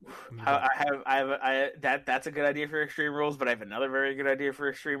 That's a good idea for Extreme Rules, but I have another very good idea for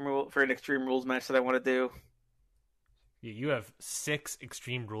an Extreme Rules match that I want to do. Yeah, you have 6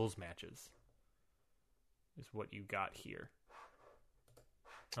 Extreme Rules matches. Is what you got here.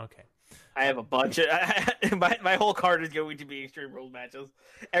 Okay. I have a bunch of my whole card is going to be Extreme Rules matches.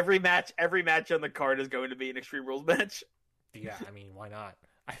 Every match on the card is going to be an Extreme Rules match. Yeah, I mean, why not?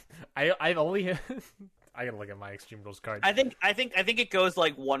 I've only I gotta look at my Extreme Rules card. I think it goes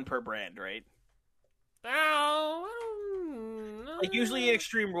like 1 per brand, right? Oh, I don't know. Like usually in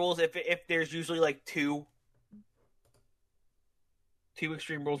Extreme Rules, if there's usually like two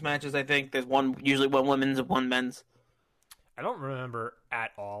Extreme Rules matches, I think there's usually one women's and one men's. I don't remember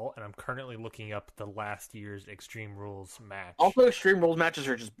at all, and I'm currently looking up the last year's Extreme Rules match. Also, Extreme Rules matches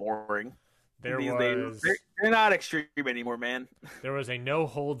are just boring. They're not extreme anymore, man. There was a no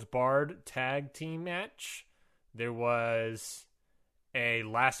holds barred tag team match. There was a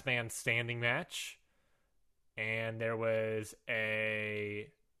last man standing match, and there was and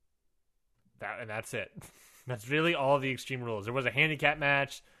that's it. That's really all of the Extreme Rules. There was a handicap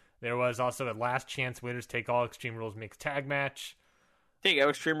match. There was also a last chance winners take all Extreme Rules mixed tag match. There you go,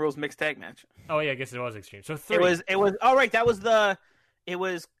 Extreme Rules mixed tag match. Oh yeah, I guess it was Extreme. So 3. It was all right. It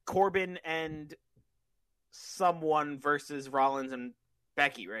was Corbin and someone versus Rollins and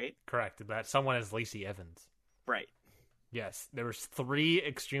Becky, right? Correct. That someone is Lacey Evans. Right. Yes, there was 3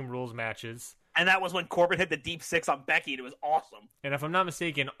 Extreme Rules matches. And that was when Corbin hit the deep 6 on Becky, and it was awesome. And if I'm not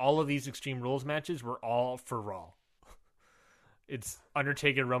mistaken, all of these Extreme Rules matches were all for Raw. It's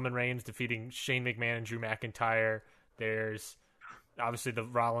Undertaker, Roman Reigns defeating Shane McMahon and Drew McIntyre. There's obviously the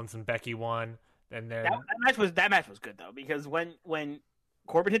Rollins and Becky one. And then that match was good though, because when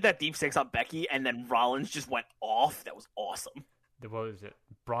Corbin hit that deep 6 on Becky and then Rollins just went off, that was awesome. What was it?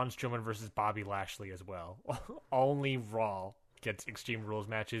 Braun Strowman versus Bobby Lashley as well. Only Raw gets Extreme Rules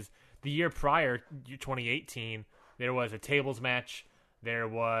matches. The year prior, 2018, there was a tables match. There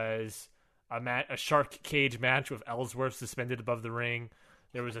was a shark cage match with Ellsworth suspended above the ring.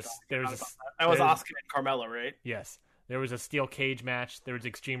 That was Asuka and Carmella, right? Yes. There was a steel cage match. There was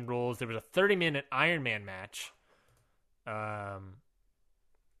Extreme Rules. There was a 30-minute Iron Man match. Yeah,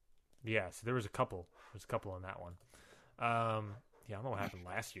 so there was a couple. There's a couple on that one. Yeah, I don't know what happened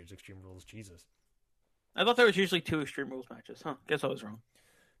last year's Extreme Rules. Jesus. I thought there was usually 2 Extreme Rules matches. Huh, guess I was wrong.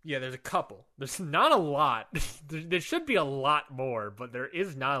 Yeah, there's a couple. There's not a lot. There should be a lot more, but there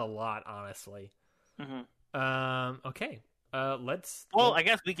is not a lot, honestly. Okay. Let's. Well, I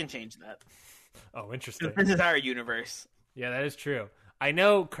guess we can change that. Oh, interesting. This is our universe. Yeah, that is true. I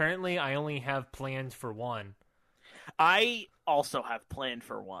know currently I only have plans for one. I also have planned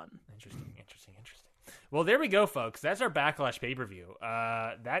for one. Interesting. Well, there we go, folks. That's our Backlash pay-per-view.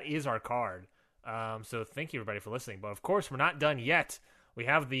 That is our card. So thank you, everybody, for listening. But, of course, we're not done yet. We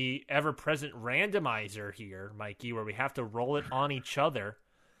have the ever-present randomizer here, Mikey, where we have to roll it on each other.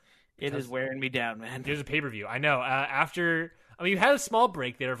 It is wearing me down, man. Here's a pay-per-view. I know. You had a small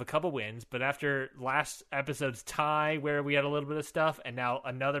break there of a couple wins, but after last episode's tie where we had a little bit of stuff and now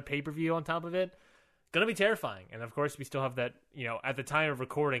another pay-per-view on top of it, going to be terrifying. And, of course, we still have that, at the time of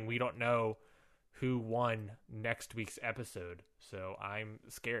recording, we don't know who won next week's episode. So I'm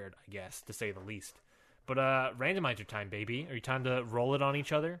scared, I guess, to say the least. But randomizer time, baby. Are you time to roll it on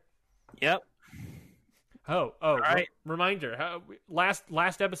each other? Yep. Oh, right. Reminder.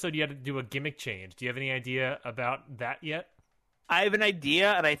 Last episode, you had to do a gimmick change. Do you have any idea about that yet? I have an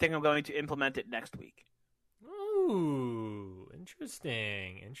idea, and I think I'm going to implement it next week. Ooh,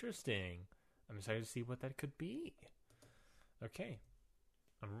 interesting. I'm excited to see what that could be. Okay.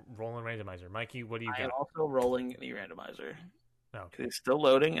 I'm rolling randomizer. Mikey, what do you got? I am also rolling the randomizer. No. It's still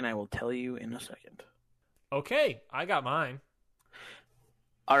loading, and I will tell you in a second. Okay, I got mine.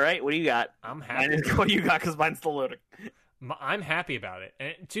 All right, what do you got? I'm happy. What do you got? Because mine's still loading. I'm happy about it.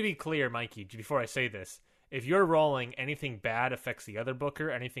 And to be clear, Mikey, before I say this, if you're rolling, anything bad affects the other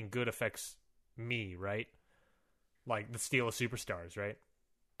booker, anything good affects me, right? Like the steal of superstars, right?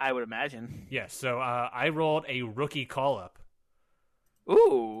 I would imagine. Yes, so I rolled a rookie call-up.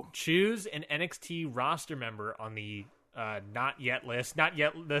 Ooh. Choose an NXT roster member on the not yet list. Not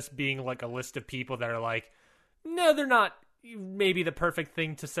yet list being like a list of people that are like, no, they're not maybe the perfect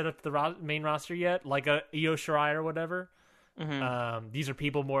thing to set up the main roster yet, like a Io Shirai or whatever. Mm-hmm. These are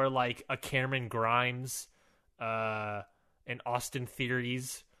people more like a Cameron Grimes, an Austin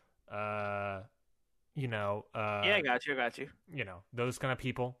Theories, yeah, I got you. Those kind of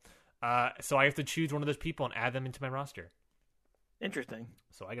people. So I have to choose one of those people and add them into my roster. Interesting.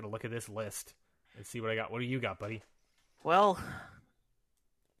 So I got to look at this list and see what I got. What do you got, buddy? Well,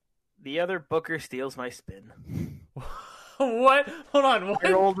 the other booker steals my spin. What? Hold on. What?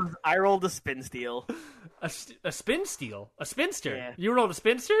 I rolled a spin steal. A spin steal? A spinster? Yeah. You rolled a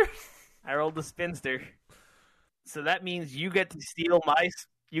spinster? I rolled a spinster. So that means you get to steal my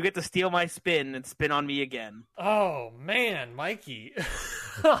spin and spin on me again. Oh man, Mikey.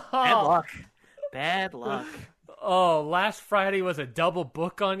 Bad luck. Oh, last Friday was a double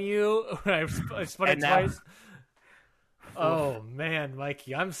book on you. I spun it twice. Oh man,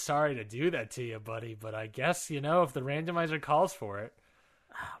 Mikey, I'm sorry to do that to you, buddy, but I guess if the randomizer calls for it,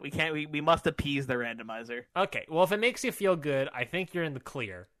 we must appease the randomizer. Okay, well, if it makes you feel good, I think you're in the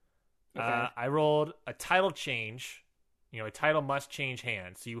clear. Okay. I rolled a title change. A title must change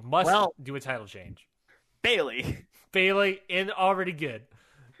hands, so you must do a title change. Bayley, already good.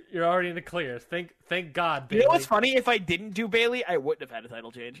 You're already in the clear. Thank God, Bayley. You know what's funny? If I didn't do Bayley, I wouldn't have had a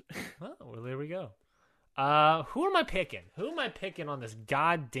title change. Oh, well, there we go. Who am I picking? Who am I picking on this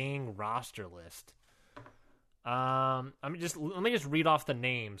god dang roster list? Let me just read off the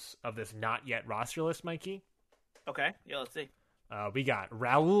names of this not yet roster list, Mikey. Okay, yeah, let's see. We got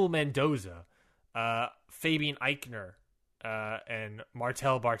Raul Mendoza, Fabian Eichner, and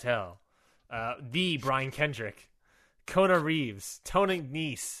Martel Bartel, the Brian Kendrick, Kona Reeves, Tony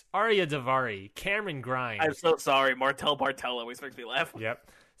Nese, Arya Davari, Cameron Grimes. I'm so sorry. Martel Bartel always makes me laugh. Yep.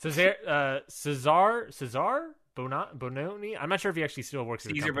 Cesar Bononi. I'm not sure if he actually still works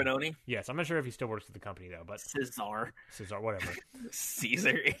at the company. Caesar Bononi? Yes, I'm not sure if he still works at the company though. But Cesar, whatever.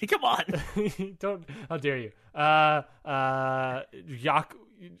 Caesar, come on! Don't! How dare you?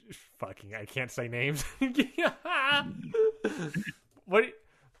 Fucking! I can't say names. What?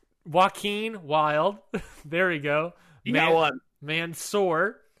 Joaquin Wild. There we go. You got one.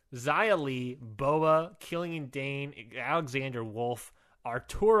 Mansoor, Xia Li, Boa, Killian Dane, Alexander Wolf,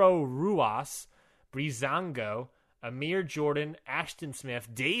 Arturo Ruas, Breezango, Amir Jordan, Ashton Smith,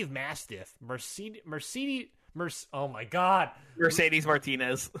 Dave Mastiff, Mercedes Martinez,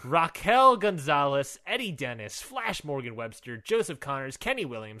 Raquel Gonzalez, Eddie Dennis, Flash Morgan Webster, Joseph Connors, Kenny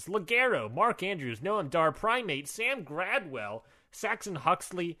Williams, Ligero, Mark Andrews, Noam Dar, Primate, Sam Gradwell, Saxon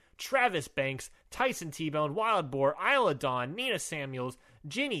Huxley, Travis Banks, Tyson T-Bone, Wild Boar, Isla Dawn, Nina Samuels,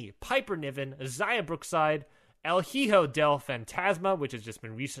 Ginny, Piper Niven, Zaya Brookside, El Hijo del Fantasma, which has just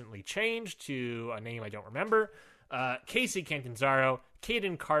been recently changed to a name I don't remember, Casey Cantanzaro,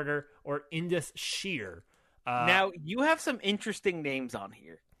 Caden Carter, or Indus Shear. Now, you have some interesting names on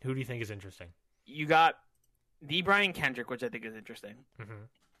here. Who do you think is interesting? You got the Brian Kendrick, which I think is interesting. Mm-hmm.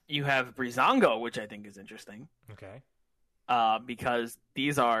 You have Breezango, which I think is interesting. Okay. Because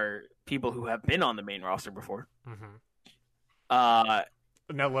these are people who have been on the main roster before. Mm-hmm. Uh,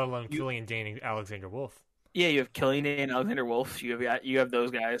 Not let alone Killian Dane and Alexander Wolf. Yeah, you have Killian Dane and Alexander Wolf. You have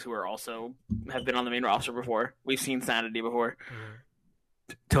those guys who are also have been on the main roster before. We've seen Sanity before.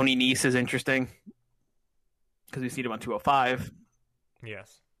 Mm-hmm. Tony Nese is interesting because we've seen him on 205.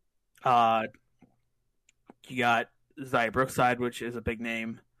 Yes. You got Zaya Brookside, which is a big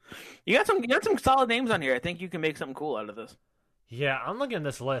name. You got some solid names on here. I think you can make something cool out of this. Yeah, I'm looking at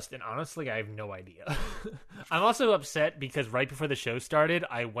this list, and honestly, I have no idea. I'm also upset because right before the show started,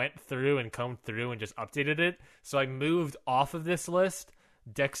 I went through and combed through and just updated it. So I moved off of this list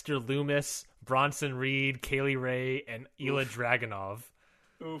Dexter Loomis, Bronson Reed, Kaylee Ray, and Ilya Dragunov.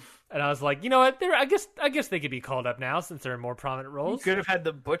 Oof. And I was like, you know what? I guess they could be called up now since they're in more prominent roles. You could have had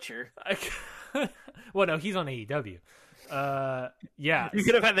the Butcher. Well, no, he's on AEW. Yeah. You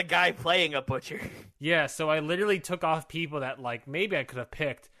could have had the guy playing a Butcher. Yeah, so I literally took off people that like maybe I could have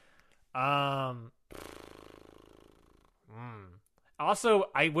picked. Also,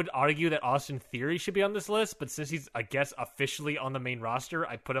 I would argue that Austin Theory should be on this list, but since he's, I guess, officially on the main roster,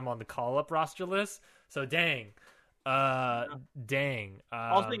 I put him on the call-up roster list. So dang. Also,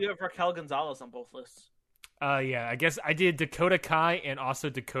 you have Raquel Gonzalez on both lists. Yeah, I guess I did Dakota Kai and also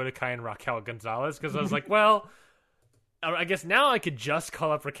Dakota Kai and Raquel Gonzalez because I was like, well, I guess now I could just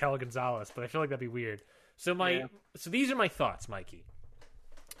call up Raquel Gonzalez, but I feel like that'd be weird. So so these are my thoughts, Mikey.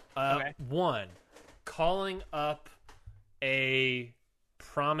 Okay. One, calling up a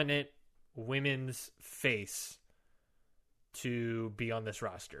prominent women's face to be on this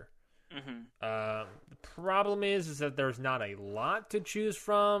roster. Mm-hmm. The problem is that there's not a lot to choose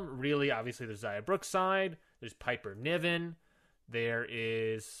from. Really, obviously, there's Zaya Brookside, there's Piper Niven, there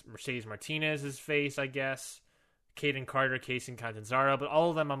is Mercedes Martinez's face, I guess, Kaden Carter, Kason Catanzaro, but all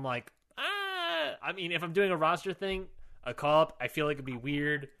of them, I'm like, I mean, if I'm doing a roster thing, a call up, I feel like it'd be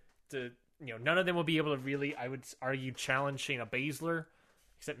weird to, none of them will be able to really, I would argue, challenge Shayna Baszler,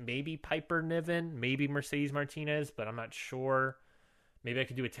 except maybe Piper Niven, maybe Mercedes Martinez, but I'm not sure. Maybe I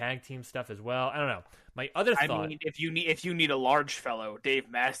could do a tag team stuff as well. I don't know. My other thought... I mean, if you need a large fellow, Dave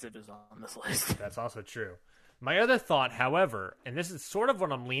Mastiff is on this list. That's also true. My other thought, however, and this is sort of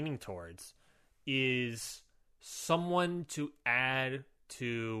what I'm leaning towards, is someone to add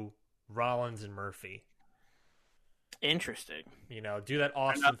to Rollins and Murphy. Interesting. Do that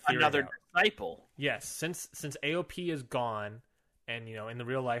Austin Theory another disciple. Yes, since AOP is gone, and in the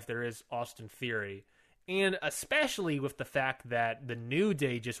real life there is Austin Theory. And especially with the fact that the New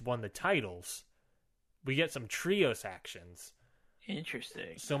Day just won the titles, we get some trios actions.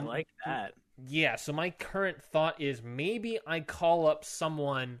 Interesting. So, I like that. Yeah, so my current thought is maybe I call up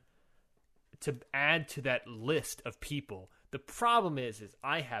someone to add to that list of people. The problem is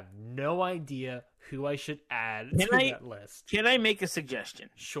I have no idea who I should add to that list. Can I make a suggestion?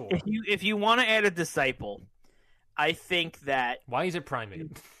 Sure. If you want to add a disciple, I think that... Why is it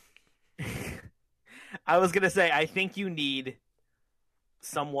Primate? I was gonna say, I think you need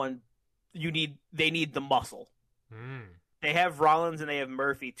someone. They need the muscle. They have Rollins and they have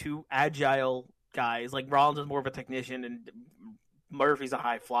Murphy, two agile guys. Like Rollins is more of a technician and Murphy's a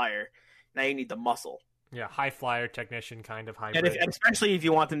high flyer. Now you need the muscle. Yeah, high flyer technician kind of hybrid. And especially if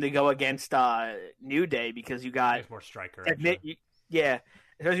you want them to go against New Day, because you got more striker. Yeah,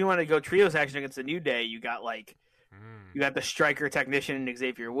 especially if you want to go trios action against the New Day, you got you got the striker technician in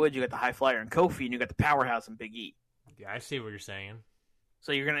Xavier Woods, you got the high flyer in Kofi, and you got the powerhouse in Big E. Yeah, I see what you're saying.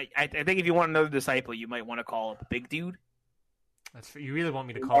 So you're gonna. I think if you want another disciple, you might want to call up a big dude. You really want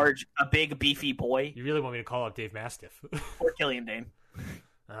me to call a big beefy boy? You really want me to call up Dave Mastiff or Killian Dane?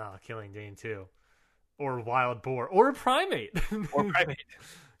 Killian Dane too, or Wild Boar, or Primate, or Primate.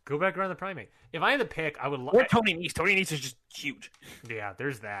 Go back around the Primate. If I had to pick, I would. Or Tony Nese. Tony Nese is just huge. Yeah,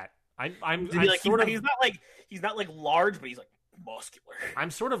 there's that. He's not like large, but he's like muscular.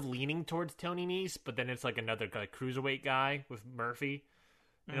 I'm sort of leaning towards Tony Nese, but then it's like another cruiserweight guy with Murphy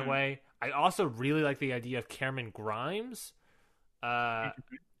in a way. I also really like the idea of Cameron Grimes.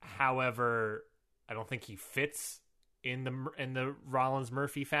 However, I don't think he fits in the Rollins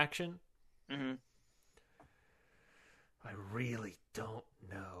Murphy faction. Mm-hmm. I really don't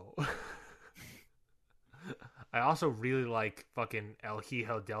know. I also really like fucking El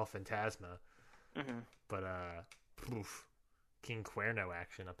Hijo del Fantasma. Mm-hmm. But, King Cuerno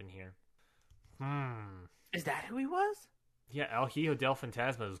action up in here. Is that who he was? Yeah, El Hijo del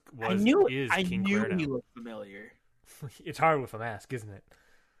Fantasma is I King knew Cuerno. He looked familiar. It's hard with a mask, isn't it?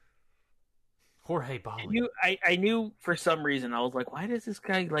 Jorge Bali. I knew for some reason. I was like, why does this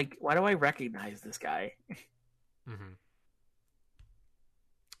guy, why do I recognize this guy? Mm-hmm.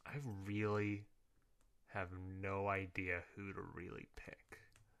 I really have no idea who to really pick.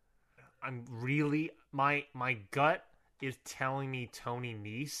 I'm really my gut is telling me Tony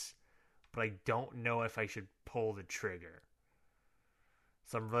Nese, but I don't know if I should pull the trigger.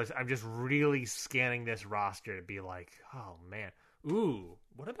 So I'm just really scanning this roster to be like, oh man, ooh,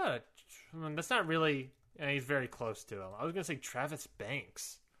 what about that's not really. He's very close to him. I was gonna say Travis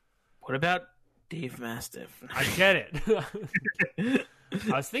Banks. What about Dave Mastiff? I get it.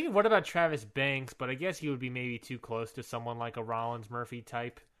 I was thinking, what about Travis Banks? But I guess he would be maybe too close to someone like a Rollins Murphy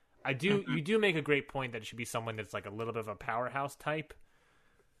type. You do make a great point that it should be someone that's like a little bit of a powerhouse type.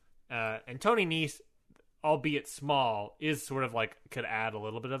 And Tony Nese, albeit small, is sort of like could add a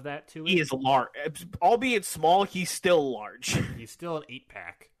little bit of that to it. He is large, albeit small. He's still large. He's still an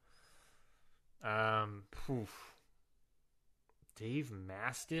 8-pack. Dave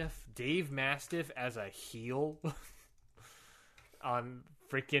Mastiff as a heel on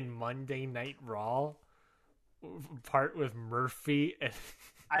freaking Monday Night Raw, part with Murphy and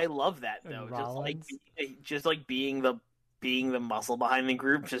I love that though. Just like being the muscle behind the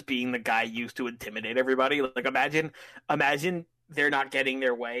group, just being the guy used to intimidate everybody. Like imagine they're not getting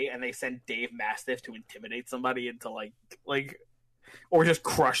their way and they send Dave Mastiff to intimidate somebody into like or just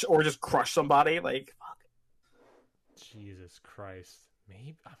crush somebody. Like fuck. Jesus Christ.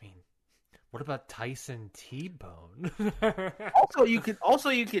 Maybe what about Tyson T-Bone? also you could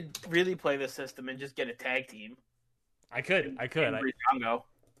really play the system and just get a tag team. I could. I could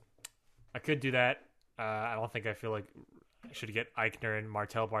do that. I don't think I feel like I should get Eichner and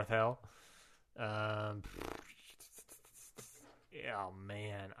Martel Barthel. Oh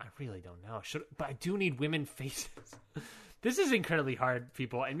man, I really don't know. But I do need women faces. This is incredibly hard,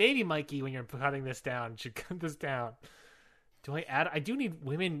 people. And maybe Mikey, when you're cutting this down, should cut this down. I do need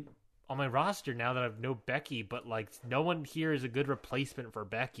women on my roster now that I have no Becky, but like no one here is a good replacement for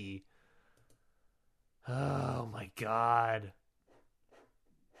Becky. Oh my god.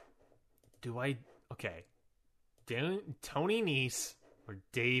 Okay. Tony Nese or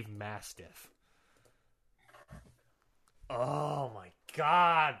Dave Mastiff? Oh my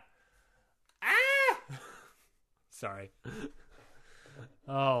god. Ah! Sorry.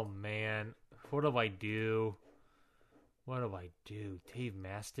 Oh man. What do I do? Dave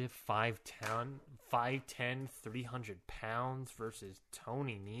Mastiff, 5'10", 300 pounds versus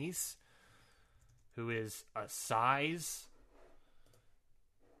Tony Nese, who is a size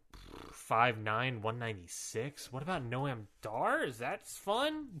 5'9", 196. What about Noam Dar? That's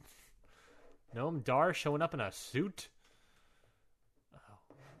fun. Noam Dar showing up in a suit. Oh,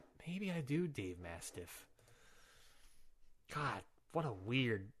 maybe I do Dave Mastiff. God, what a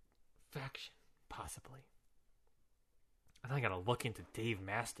weird faction, possibly. I think I gotta look into Dave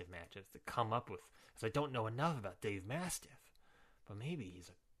Mastiff matches to come up with, because I don't know enough about Dave Mastiff. But maybe he's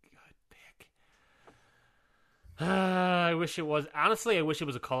a good pick. I wish it was. Honestly, I wish it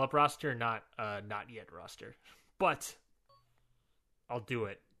was a call-up roster, not yet roster. But I'll do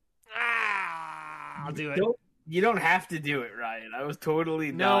it. I'll do it. You don't have to do it, Ryan. I was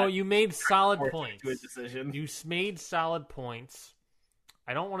totally no. You made solid points. To a decision. You made solid points.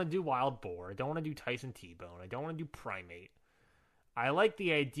 I don't want to do Wild Boar. I don't want to do Tyson T-Bone. I don't want to do Primate. I like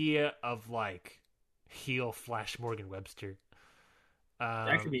the idea of like heel Flash Morgan Webster.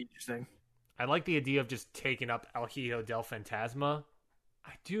 That could be interesting. I like the idea of just taking up El Hijo del Fantasma.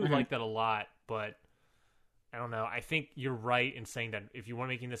 I do like that a lot, but I don't know. I think you're right in saying that if you want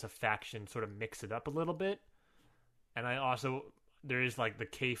making this a faction, sort of mix it up a little bit. And I also, there is like the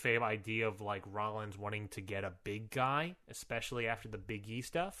kayfabe idea of like Rollins wanting to get a big guy, especially after the Big E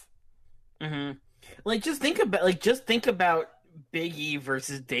stuff. Mm-hmm. Just think about Big E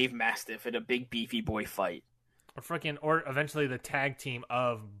versus Dave Mastiff in a big beefy boy fight. Or eventually the tag team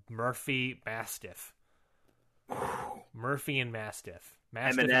of Murphy Mastiff. Murphy and Mastiff.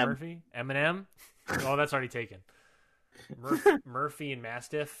 Mastiff Eminem. and Murphy? Eminem? Oh, that's already taken. Murphy and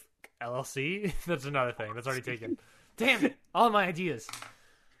Mastiff LLC? That's another thing. That's already taken. Damn it! All my ideas.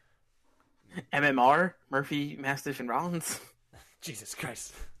 MMR? Murphy, Mastiff, and Rollins? Jesus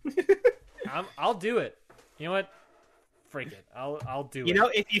Christ. I'll do it. You know what? Freak it. I'll do it. You know,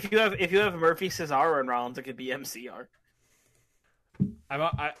 if you have Murphy, Cesaro, and Rollins, it could be MCR.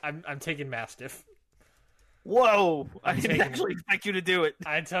 I'm taking Mastiff. Whoa! I didn't actually expect you to do it.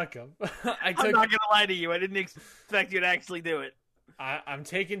 I took him. I'm not gonna lie to you. I didn't expect you to actually do it. I'm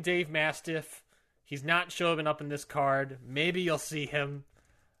taking Dave Mastiff. He's not showing up in this card. Maybe you'll see him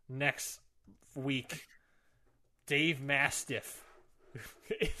next week. Dave Mastiff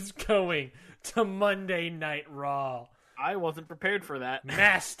is going to Monday Night Raw. I wasn't prepared for that.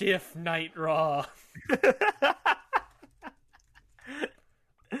 Mastiff Night Raw.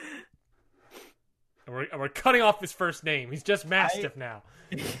 we're cutting off his first name. He's just Mastiff now.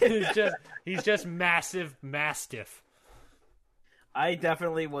 He's just Massive Mastiff. I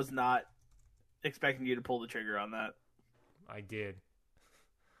definitely was not expecting you to pull the trigger on that. I did.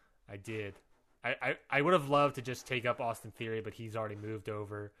 I would have loved to just take up Austin Theory, but he's already moved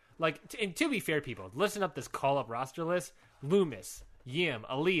over. Like, and to be fair, people, listen up this call-up roster list. Loomis, Yim,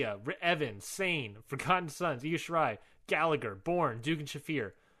 Aaliyah, Evans, Sane, Forgotten Sons, Io Shirai, Gallagher, Bourne, Duke and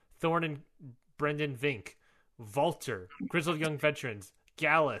Shafir, Thorne and Brendan Vink, Volter, Grizzled Young Veterans,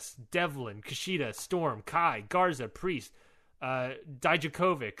 Gallus, Devlin, Kushida, Storm, Kai, Garza, Priest,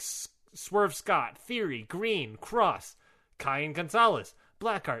 Dijakovic, Swerve Scott, Theory, Green, Cross, Kai and Gonzalez,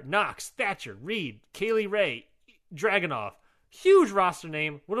 Blackheart, Knox, Thatcher, Reed, Kaylee Ray, Dragunov. Huge roster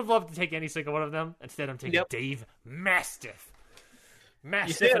name. Would have loved to take any single one of them. Instead, I'm taking Dave Mastiff.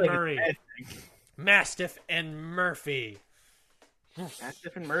 Mastiff and Murray. Mastiff and Murphy.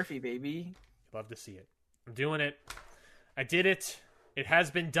 Mastiff and Murphy, baby. Love to see it. I'm doing it. I did it. It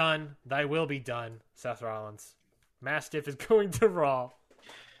has been done. Thy will be done, Seth Rollins. Mastiff is going to Raw.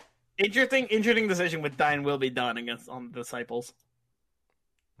 Interesting decision with Thine will be done on the Disciples.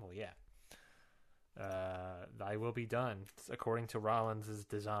 Well, yeah. Thy will be done, according to Rollins'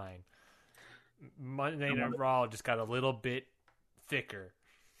 design. Monday Night Raw just got a little bit thicker.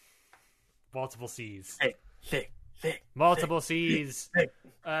 Multiple C's. Thick. Multiple C's. Thank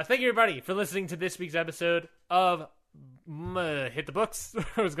you, everybody, for listening to this week's episode of Hit the Books.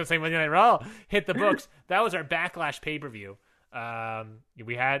 I was going to say Monday Night Raw. Hit the Books. That was our Backlash pay-per-view.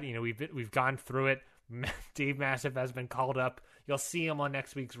 We had, we've gone through it. Dave Mastiff has been called up. You'll see him on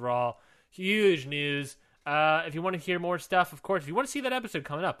next week's Raw. Huge news. If you want to hear more stuff, of course, if you want to see that episode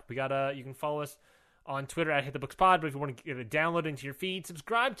coming up, we got you can follow us on Twitter at HitTheBooksPod. But if you want to get it downloaded into your feed,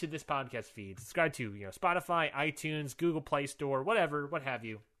 subscribe to this podcast feed. Subscribe to Spotify, iTunes, Google Play Store, whatever, what have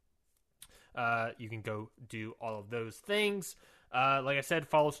you. You can go do all of those things. Like I said,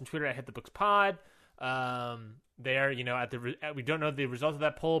 follow us on Twitter at HitTheBooksPod. There, we don't know the result of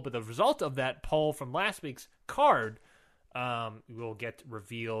that poll, but the result of that poll from last week's card will get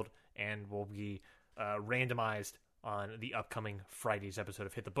revealed and will be randomized on the upcoming Friday's episode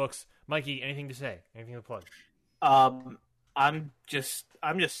of Hit the Books. Mikey, anything to say? Anything to plug? I'm just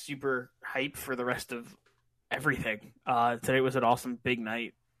super hyped for the rest of everything. Today was an awesome big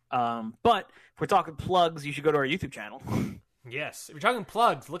night. But if we're talking plugs, you should go to our YouTube channel. Yes, if you're talking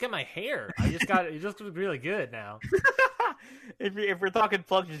plugs, look at my hair. It just looks really good now. If we're talking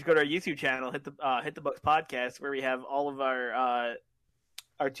plugs, you should go to our YouTube channel, Hit the Books Podcast, where we have all of our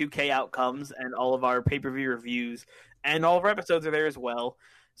 2K outcomes and all of our pay-per-view reviews, and all of our episodes are there as well.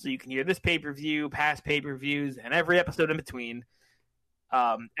 So you can hear this pay-per-view, past pay-per-views, and every episode in between,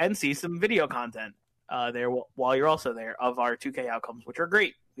 and see some video content there while you're also there of our 2K outcomes, which are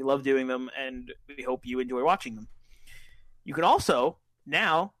great. We love doing them, and we hope you enjoy watching them. You can also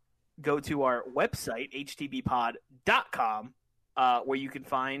now go to our website, htbpod.com, where you can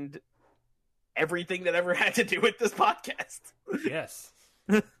find everything that ever had to do with this podcast. Yes.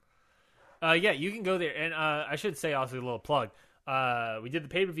 Yeah, you can go there. And I should say also a little plug. We did the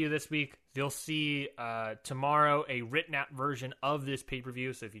pay-per-view this week. You'll see tomorrow a written-out version of this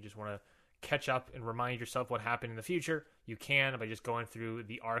pay-per-view. So if you just want to catch up and remind yourself what happened in the future, you can by just going through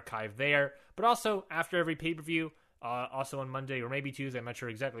the archive there. But also, after every pay-per-view, also on Monday or maybe Tuesday, I'm not sure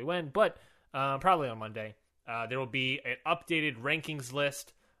exactly when, but probably on Monday, there will be an updated rankings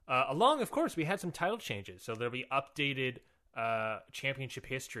list. Along, of course, we had some title changes. So there'll be updated championship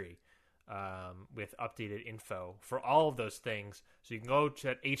history with updated info for all of those things. So you can go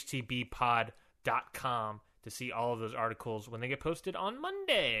to htbpod.com to see all of those articles when they get posted on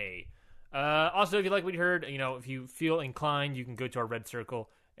Monday. Also, if you like what you heard, if you feel inclined, you can go to our Red Circle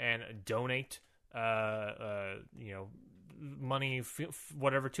and donate money,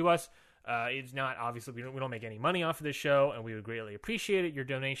 whatever to us. It's not, obviously, we don't make any money off of this show, and we would greatly appreciate it, your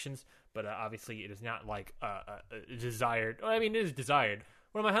donations, but obviously it is not like desired. I mean, it is desired.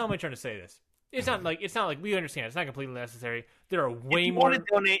 How am I trying to say this? It's not like we understand. It's not completely necessary. There are way more.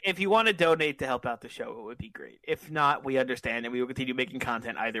 If you want to donate to help out the show, it would be great. If not, we understand, and we will continue making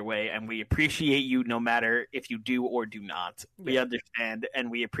content either way. And we appreciate you, no matter if you do or do not. We understand,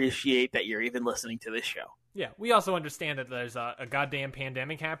 and we appreciate that you're even listening to this show. Yeah, we also understand that there's a goddamn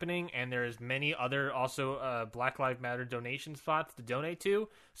pandemic happening, and there's many other also Black Lives Matter donation spots to donate to.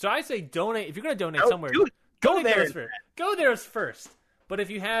 So I say donate. If you're going to donate somewhere, go there. Go there first. But if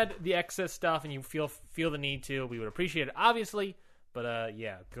you had the excess stuff and you feel the need to, we would appreciate it, obviously. But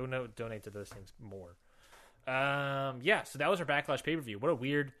donate to those things more. So that was our Backlash pay-per-view. What a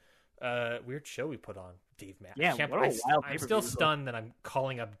weird show we put on, Dave Mastiff. Yeah, what a wild I'm still stunned that I'm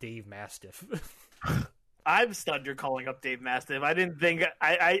calling up Dave Mastiff. I'm stunned you're calling up Dave Mastiff. I didn't think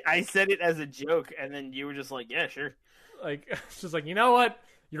I said it as a joke, and then you were just like, yeah, sure. Like, it's just like, you know what?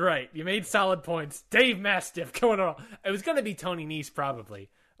 You're right. You made solid points. Dave Mastiff going on. It was going to be Tony Nese, probably.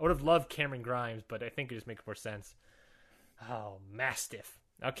 I would have loved Cameron Grimes, but I think it just makes more sense. Oh, Mastiff.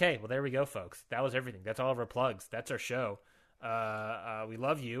 Okay, well, there we go, folks. That was everything. That's all of our plugs. That's our show. We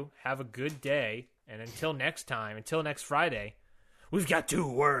love you. Have a good day. And until next time, until next Friday, we've got 2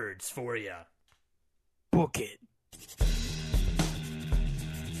 words for you. Book it.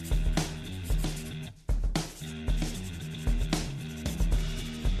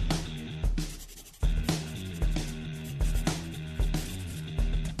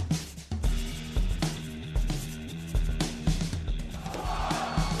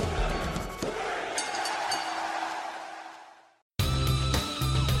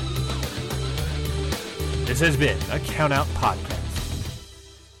 This has been a Count Out Podcast.